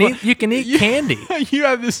have you this can fun- eat candy. You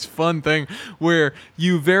have this fun thing where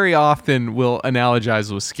you very often will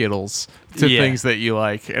analogize with Skittles to Yeah. things that you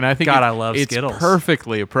like, and I think God, I love it's Skittles.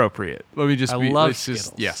 perfectly appropriate. Let me just I be, love let's just-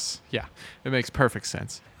 Skittles. yes, yeah, it makes perfect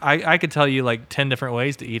sense. I could tell you like 10 different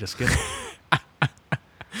ways to eat a Skittle.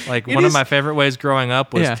 Like It one is- of my favorite ways growing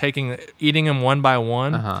up was Yeah. eating them one by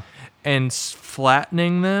one Uh-huh. and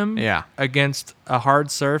flattening them Yeah. against a hard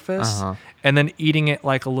surface, Uh-huh. and then eating it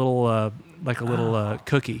like a little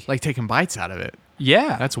cookie. Like taking bites out of it.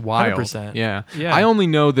 Yeah, That's wild. 100%. Yeah. Yeah. I only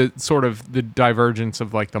know the sort of the divergence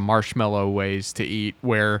of like the marshmallow ways to eat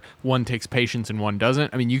where one takes patience and one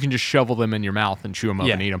doesn't. I mean, you can just shovel them in your mouth and chew them up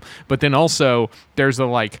Yeah. and eat them. But then also there's a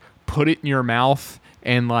like put it in your mouth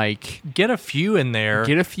and like Get a few in there.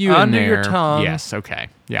 get a few under in there. your tongue. Yes. Okay.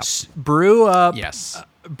 Yeah. Brew up. Yes.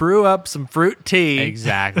 Brew up some fruit tea.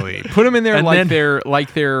 Exactly. Put them in there And like then-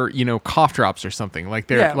 they're cough drops or something. Like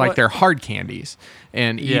they're Yeah, like well- they're hard candies,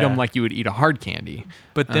 and eat Yeah. them like you would eat a hard candy.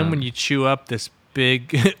 But then when you chew up this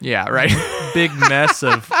big, Yeah. Right. big mess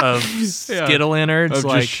of Skittle innards, Of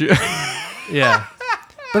like just yeah.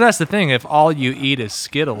 But that's the thing. If all you eat is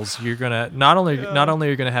Skittles, you're gonna not only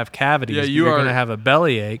you're gonna have cavities, Yeah, but you you're are- gonna have a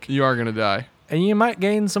bellyache, you are gonna die. and you might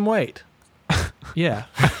gain some weight. Yeah.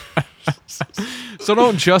 So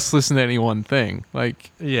don't just listen to any one thing.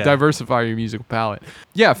 Like Yeah. diversify your musical palette.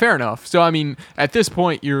 Yeah, fair enough. So I mean, at this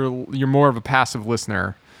point, you're more of a passive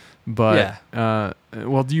listener. But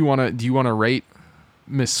well, do you want to rate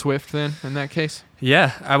Miss Swift then? In that case,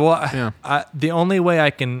 Yeah. Yeah. The only way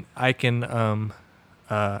I can I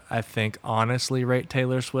think honestly rate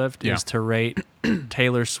Taylor Swift Yeah. is to rate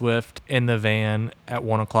Taylor Swift in the van at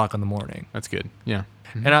 1:00 in the morning. that's good. Yeah.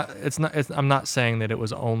 And I'm not saying that it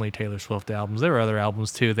was only Taylor Swift albums. There were other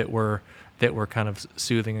albums too that were kind of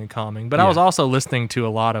soothing and calming. But I was Yeah. also listening to a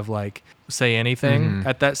lot of like Say Anything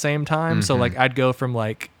at that same time. So like I'd go from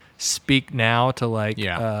like Speak Now to like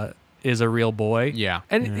Yeah. Is a Real Boy. Yeah.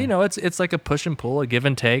 And you know, it's like a push and pull, a give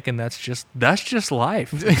and take, and that's just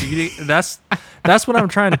life. That's what I'm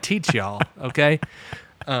trying to teach y'all, okay?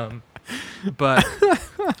 But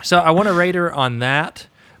so I want to rate her on that.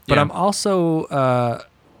 But Yeah. I'm also,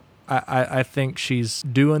 I think she's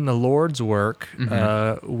doing the Lord's work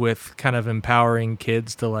with kind of empowering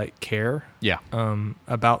kids to like care Yeah.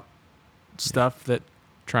 about stuff that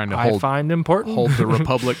Trying to I find important. hold the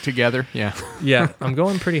republic together. Yeah. Yeah, I'm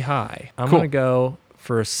going pretty high. I'm Cool. going to go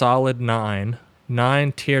for a solid 9.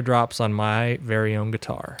 9 teardrops on my very own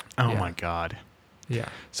guitar. Oh Yeah. my God. Yeah.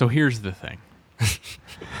 So here's the thing.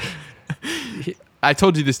 I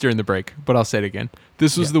told you this during the break, but I'll say it again.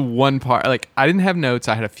 This was Yeah. the one part. Like I didn't have notes.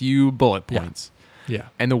 I had a few bullet Yeah. points. Yeah.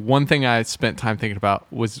 And the one thing I spent time thinking about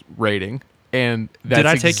was rating. And that's Did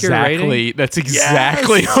I take your rating? That's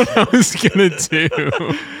exactly what I was gonna do.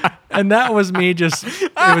 And that was me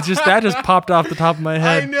that just popped off the top of my I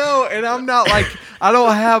head. know, and I'm not like I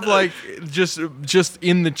don't have like just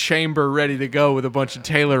in the chamber ready to go with a bunch of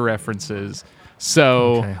Taylor references.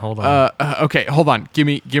 So Okay, hold on. Okay, hold on. Give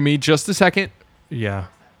me just a second. Yeah.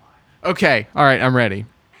 Okay, all right, I'm ready.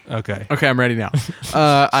 Okay. Okay, I'm ready now.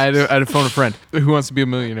 I had to phone a friend who wants to be a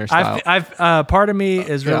millionaire style. I've part of me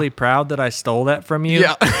is really proud that I stole that from you.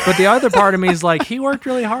 Yeah. But the other part of me is like, he worked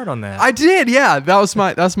really hard on that. I did, yeah. That was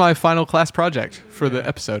my final class project for the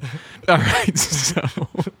episode. All right, so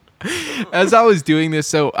as I was doing this,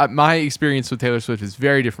 so my experience with Taylor Swift is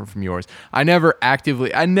very different from yours. I never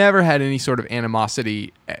had any sort of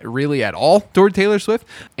animosity really at all toward Taylor Swift,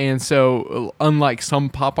 and so unlike some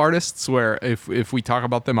pop artists, where if we talk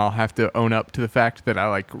about them, I'll have to own up to the fact that I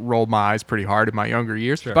like rolled my eyes pretty hard in my younger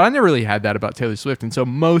years. Sure. But I never really had that about Taylor Swift, and so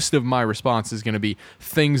most of my response is going to be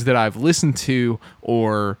things that I've listened to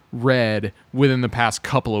or read within the past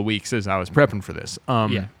couple of weeks as I was prepping for this.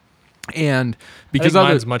 Yeah. And Because because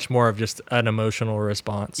mine's much more of just an emotional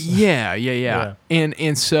response. yeah. Yeah.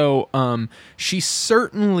 And so she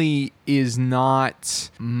certainly is not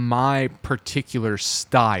my particular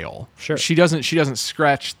style. Sure. She doesn't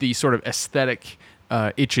scratch the sort of aesthetic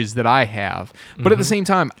itches that I have. But at the same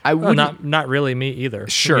time, I Well, wouldn't not really me either.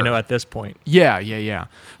 Sure. You know, at this point. Yeah.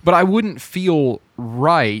 But I wouldn't feel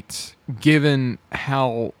right given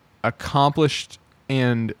how accomplished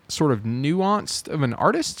and sort of nuanced of an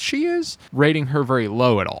artist she is, rating her very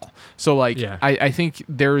low at all. So like, Yeah. I think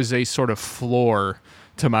there is a sort of floor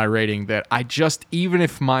to my rating that I just, even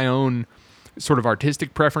if my own sort of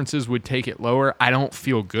artistic preferences would take it lower, I don't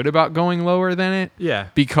feel good about going lower than it. Yeah.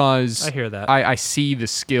 Because I hear that. I see the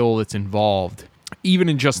skill that's involved. Even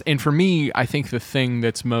in just, and for me, I think the thing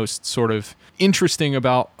that's most sort of interesting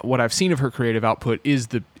about what I've seen of her creative output is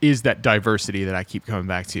that diversity that I keep coming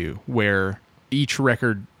back to, where each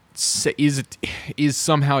record is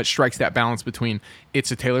somehow it strikes that balance between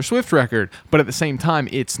it's a Taylor Swift record, but at the same time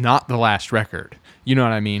it's not the last record. You know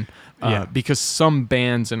what I mean? Yeah. Because some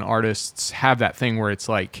bands and artists have that thing where it's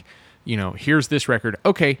like, here's this record.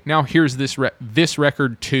 Okay, now here's this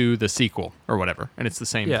record to the sequel or whatever, and it's the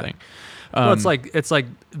same thing. Well, it's like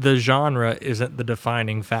the genre isn't the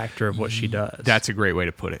defining factor of what she does. That's a great way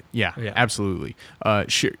to put it. Yeah. Absolutely.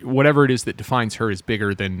 Sure. Whatever it is that defines her is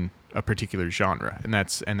bigger than a particular genre, and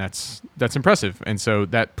that's impressive. And so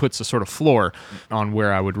that puts a sort of floor on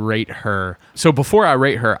where I would rate her. So before I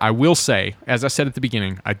rate her, I will say, as I said at the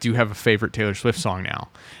beginning, I do have a favorite Taylor Swift song now,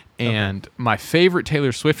 and my favorite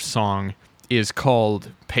Taylor Swift song is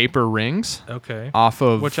called "Paper Rings." Okay. Off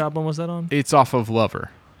of which album was that on? It's off of Lover.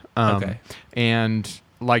 Okay. And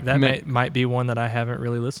like that might be one that I haven't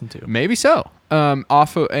really listened to. Maybe so.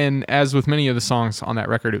 And as with many of the songs on that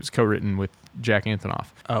record, it was co-written with Jack Antonoff.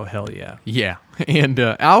 Oh, hell yeah. Yeah. And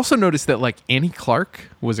I also noticed that like Annie Clark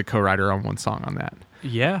was a co-writer on one song on that.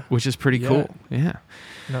 Yeah. Which is pretty cool. Yeah.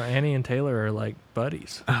 No, Annie and Taylor are like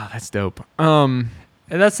buddies. Oh, that's dope. And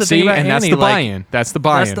that's the thing about and Annie. That's the buy-in. That's the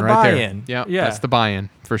buy-in that's the right buy-in. there. Yeah. That's the buy-in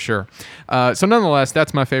for sure. So nonetheless,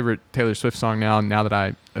 that's my favorite Taylor Swift song now that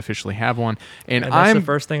I officially have one. And that's the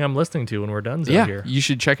first thing I'm listening to when we're done here. You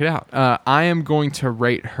should check it out. I am going to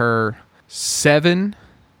rate her 7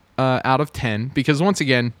 out of 10 because once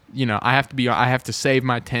again, I have to save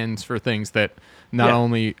my 10s for things that not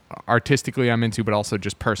only artistically I'm into, but also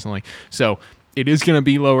just personally. So it is going to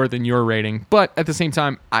be lower than your rating, but at the same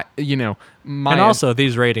time, and also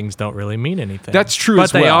these ratings don't really mean anything. That's true, but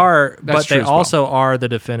as well. They are. That's but they also are the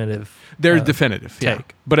definitive. They're definitive take. Yeah.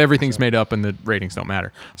 But everything's made up, and the ratings don't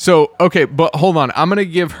matter. So okay, but hold on, I'm going to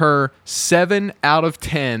give her 7 out of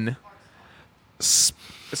 10. Say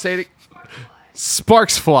it.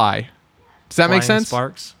 Sparks fly. Does that make sense?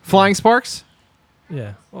 Sparks. Flying sparks.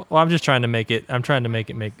 Yeah. Well, I'm just trying to make it. I'm trying to make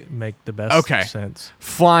it make the best sense.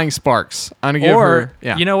 Flying sparks. I'm gonna give her.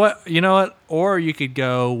 Yeah. You know what? Or you could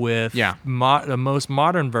go with the most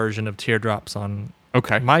modern version of Teardrops on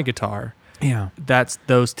my guitar. Yeah. That's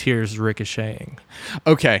those tears ricocheting.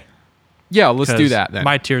 Okay. Yeah, let's do that then.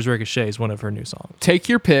 My Tears Ricochet is one of her new songs. Take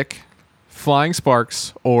your pick. Flying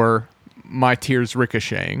Sparks or My Tears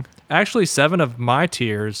Ricocheting. Actually, 7 of my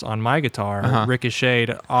tears on my guitar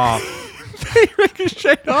ricocheted off. They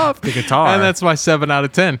ricocheted off the guitar. And that's my 7 out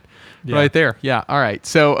of 10 right there. Yeah. All right.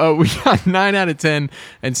 So we got 9 out of 10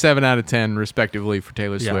 and 7 out of 10 respectively for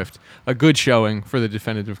Taylor Swift. A good showing for the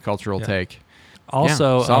definitive cultural take.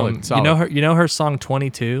 Also, solid. You know her song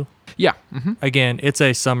 22? Yeah. Mm-hmm. Again, it's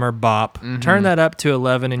a summer bop. Mm-hmm. Turn that up to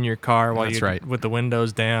 11 in your car while you're with the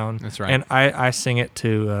windows down. That's right. And I sing it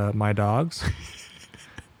to my dogs.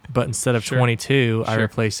 But instead of 22, I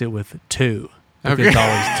replace it with 2. Because it's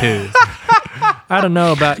always 2. I don't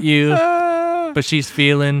know about you, but she's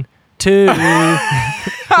feeling 2.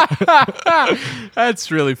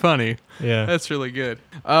 That's really funny. Yeah. That's really good.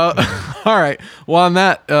 All right. Well, on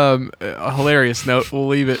that hilarious note, we'll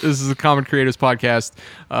leave it. This is a Common Creators podcast.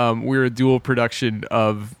 We're a dual production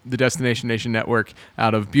of the Destination Nation Network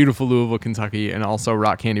out of beautiful Louisville, Kentucky, and also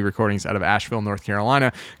Rock Candy Recordings out of Asheville, North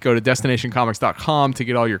Carolina. Go to destinationcomics.com to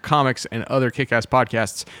get all your comics and other kick-ass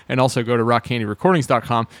podcasts, and also go to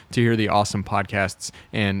rockcandyrecordings.com to hear the awesome podcasts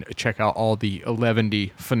and check out all the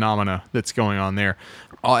 11D phenomena that's going on there.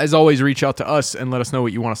 As always, reach out to us and let us know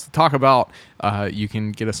what you want us to talk about. You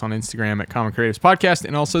can get us on Instagram at Common Creators Podcast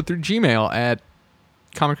and also through Gmail at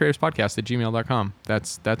commoncreatorspodcast@gmail.com.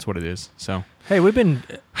 That's what it is. So hey,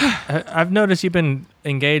 I've noticed you've been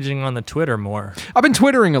engaging on the Twitter more. I've been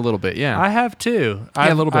Twittering a little bit. Yeah, I have too.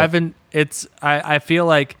 A little bit. I feel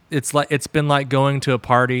like it's been like going to a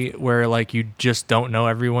party where like you just don't know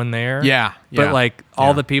everyone there. Yeah. But like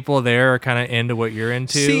all the people there are kind of into what you're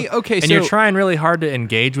into. See, okay, and you're trying really hard to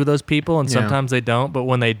engage with those people, and sometimes they don't. But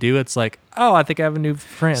when they do, it's like, oh, I think I have a new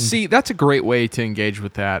friend. See, that's a great way to engage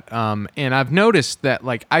with that. And I've noticed that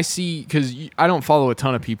like I see, because I don't follow a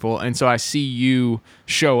ton of people, and so I see you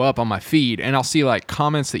show up on my feed, and I'll see like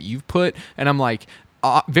comments that you've put, and I'm like,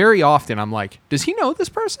 very often I'm like, does he know this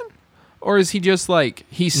person? Or is he just like,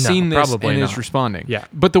 he's seen this and is responding? Yeah.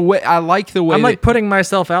 But I like the way I'm like putting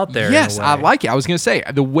myself out there. Yes, I like it. I was going to say,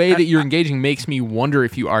 the way that you're engaging makes me wonder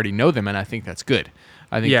if you already know them, and I think that's good.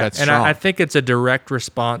 I think that's strong. And I think it's a direct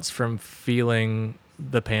response from feeling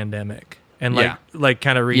the pandemic and like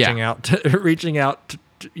kind of reaching out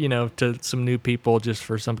to some new people just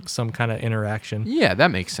for some kind of interaction. Yeah,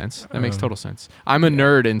 that makes sense. That makes total sense. I'm a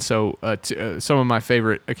nerd, and so some of my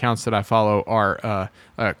favorite accounts that I follow are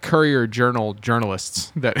Courier Journal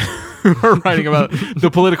journalists that are writing about the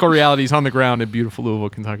political realities on the ground in beautiful Louisville,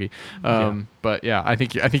 Kentucky. But yeah, I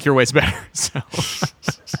think your way's better. So.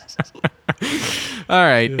 All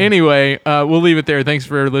right. Anyway, we'll leave it there. Thanks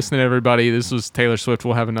for listening, everybody. This was Taylor Swift.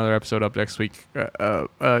 We'll have another episode up next week. I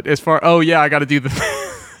got to do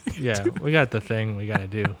the. Yeah, we got the thing we got to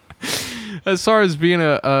do. As far as being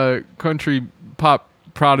a country pop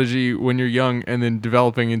prodigy when you're young and then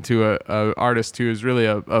developing into a artist who is really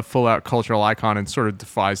a full out cultural icon and sort of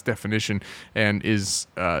defies definition and is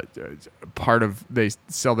part of, they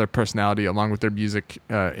sell their personality along with their music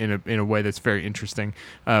in a way that's very interesting.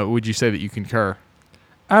 Would you say that you concur?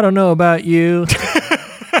 I don't know about you,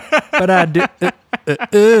 but I do.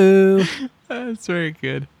 That's very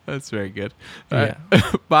good. That's very good. Yeah.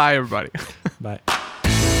 Bye, everybody. Bye.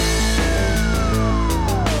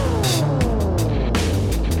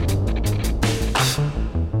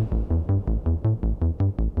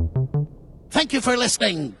 Thank you for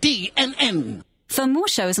listening, DNN. For more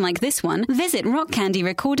shows like this one, visit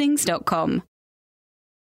rockcandyrecordings.com.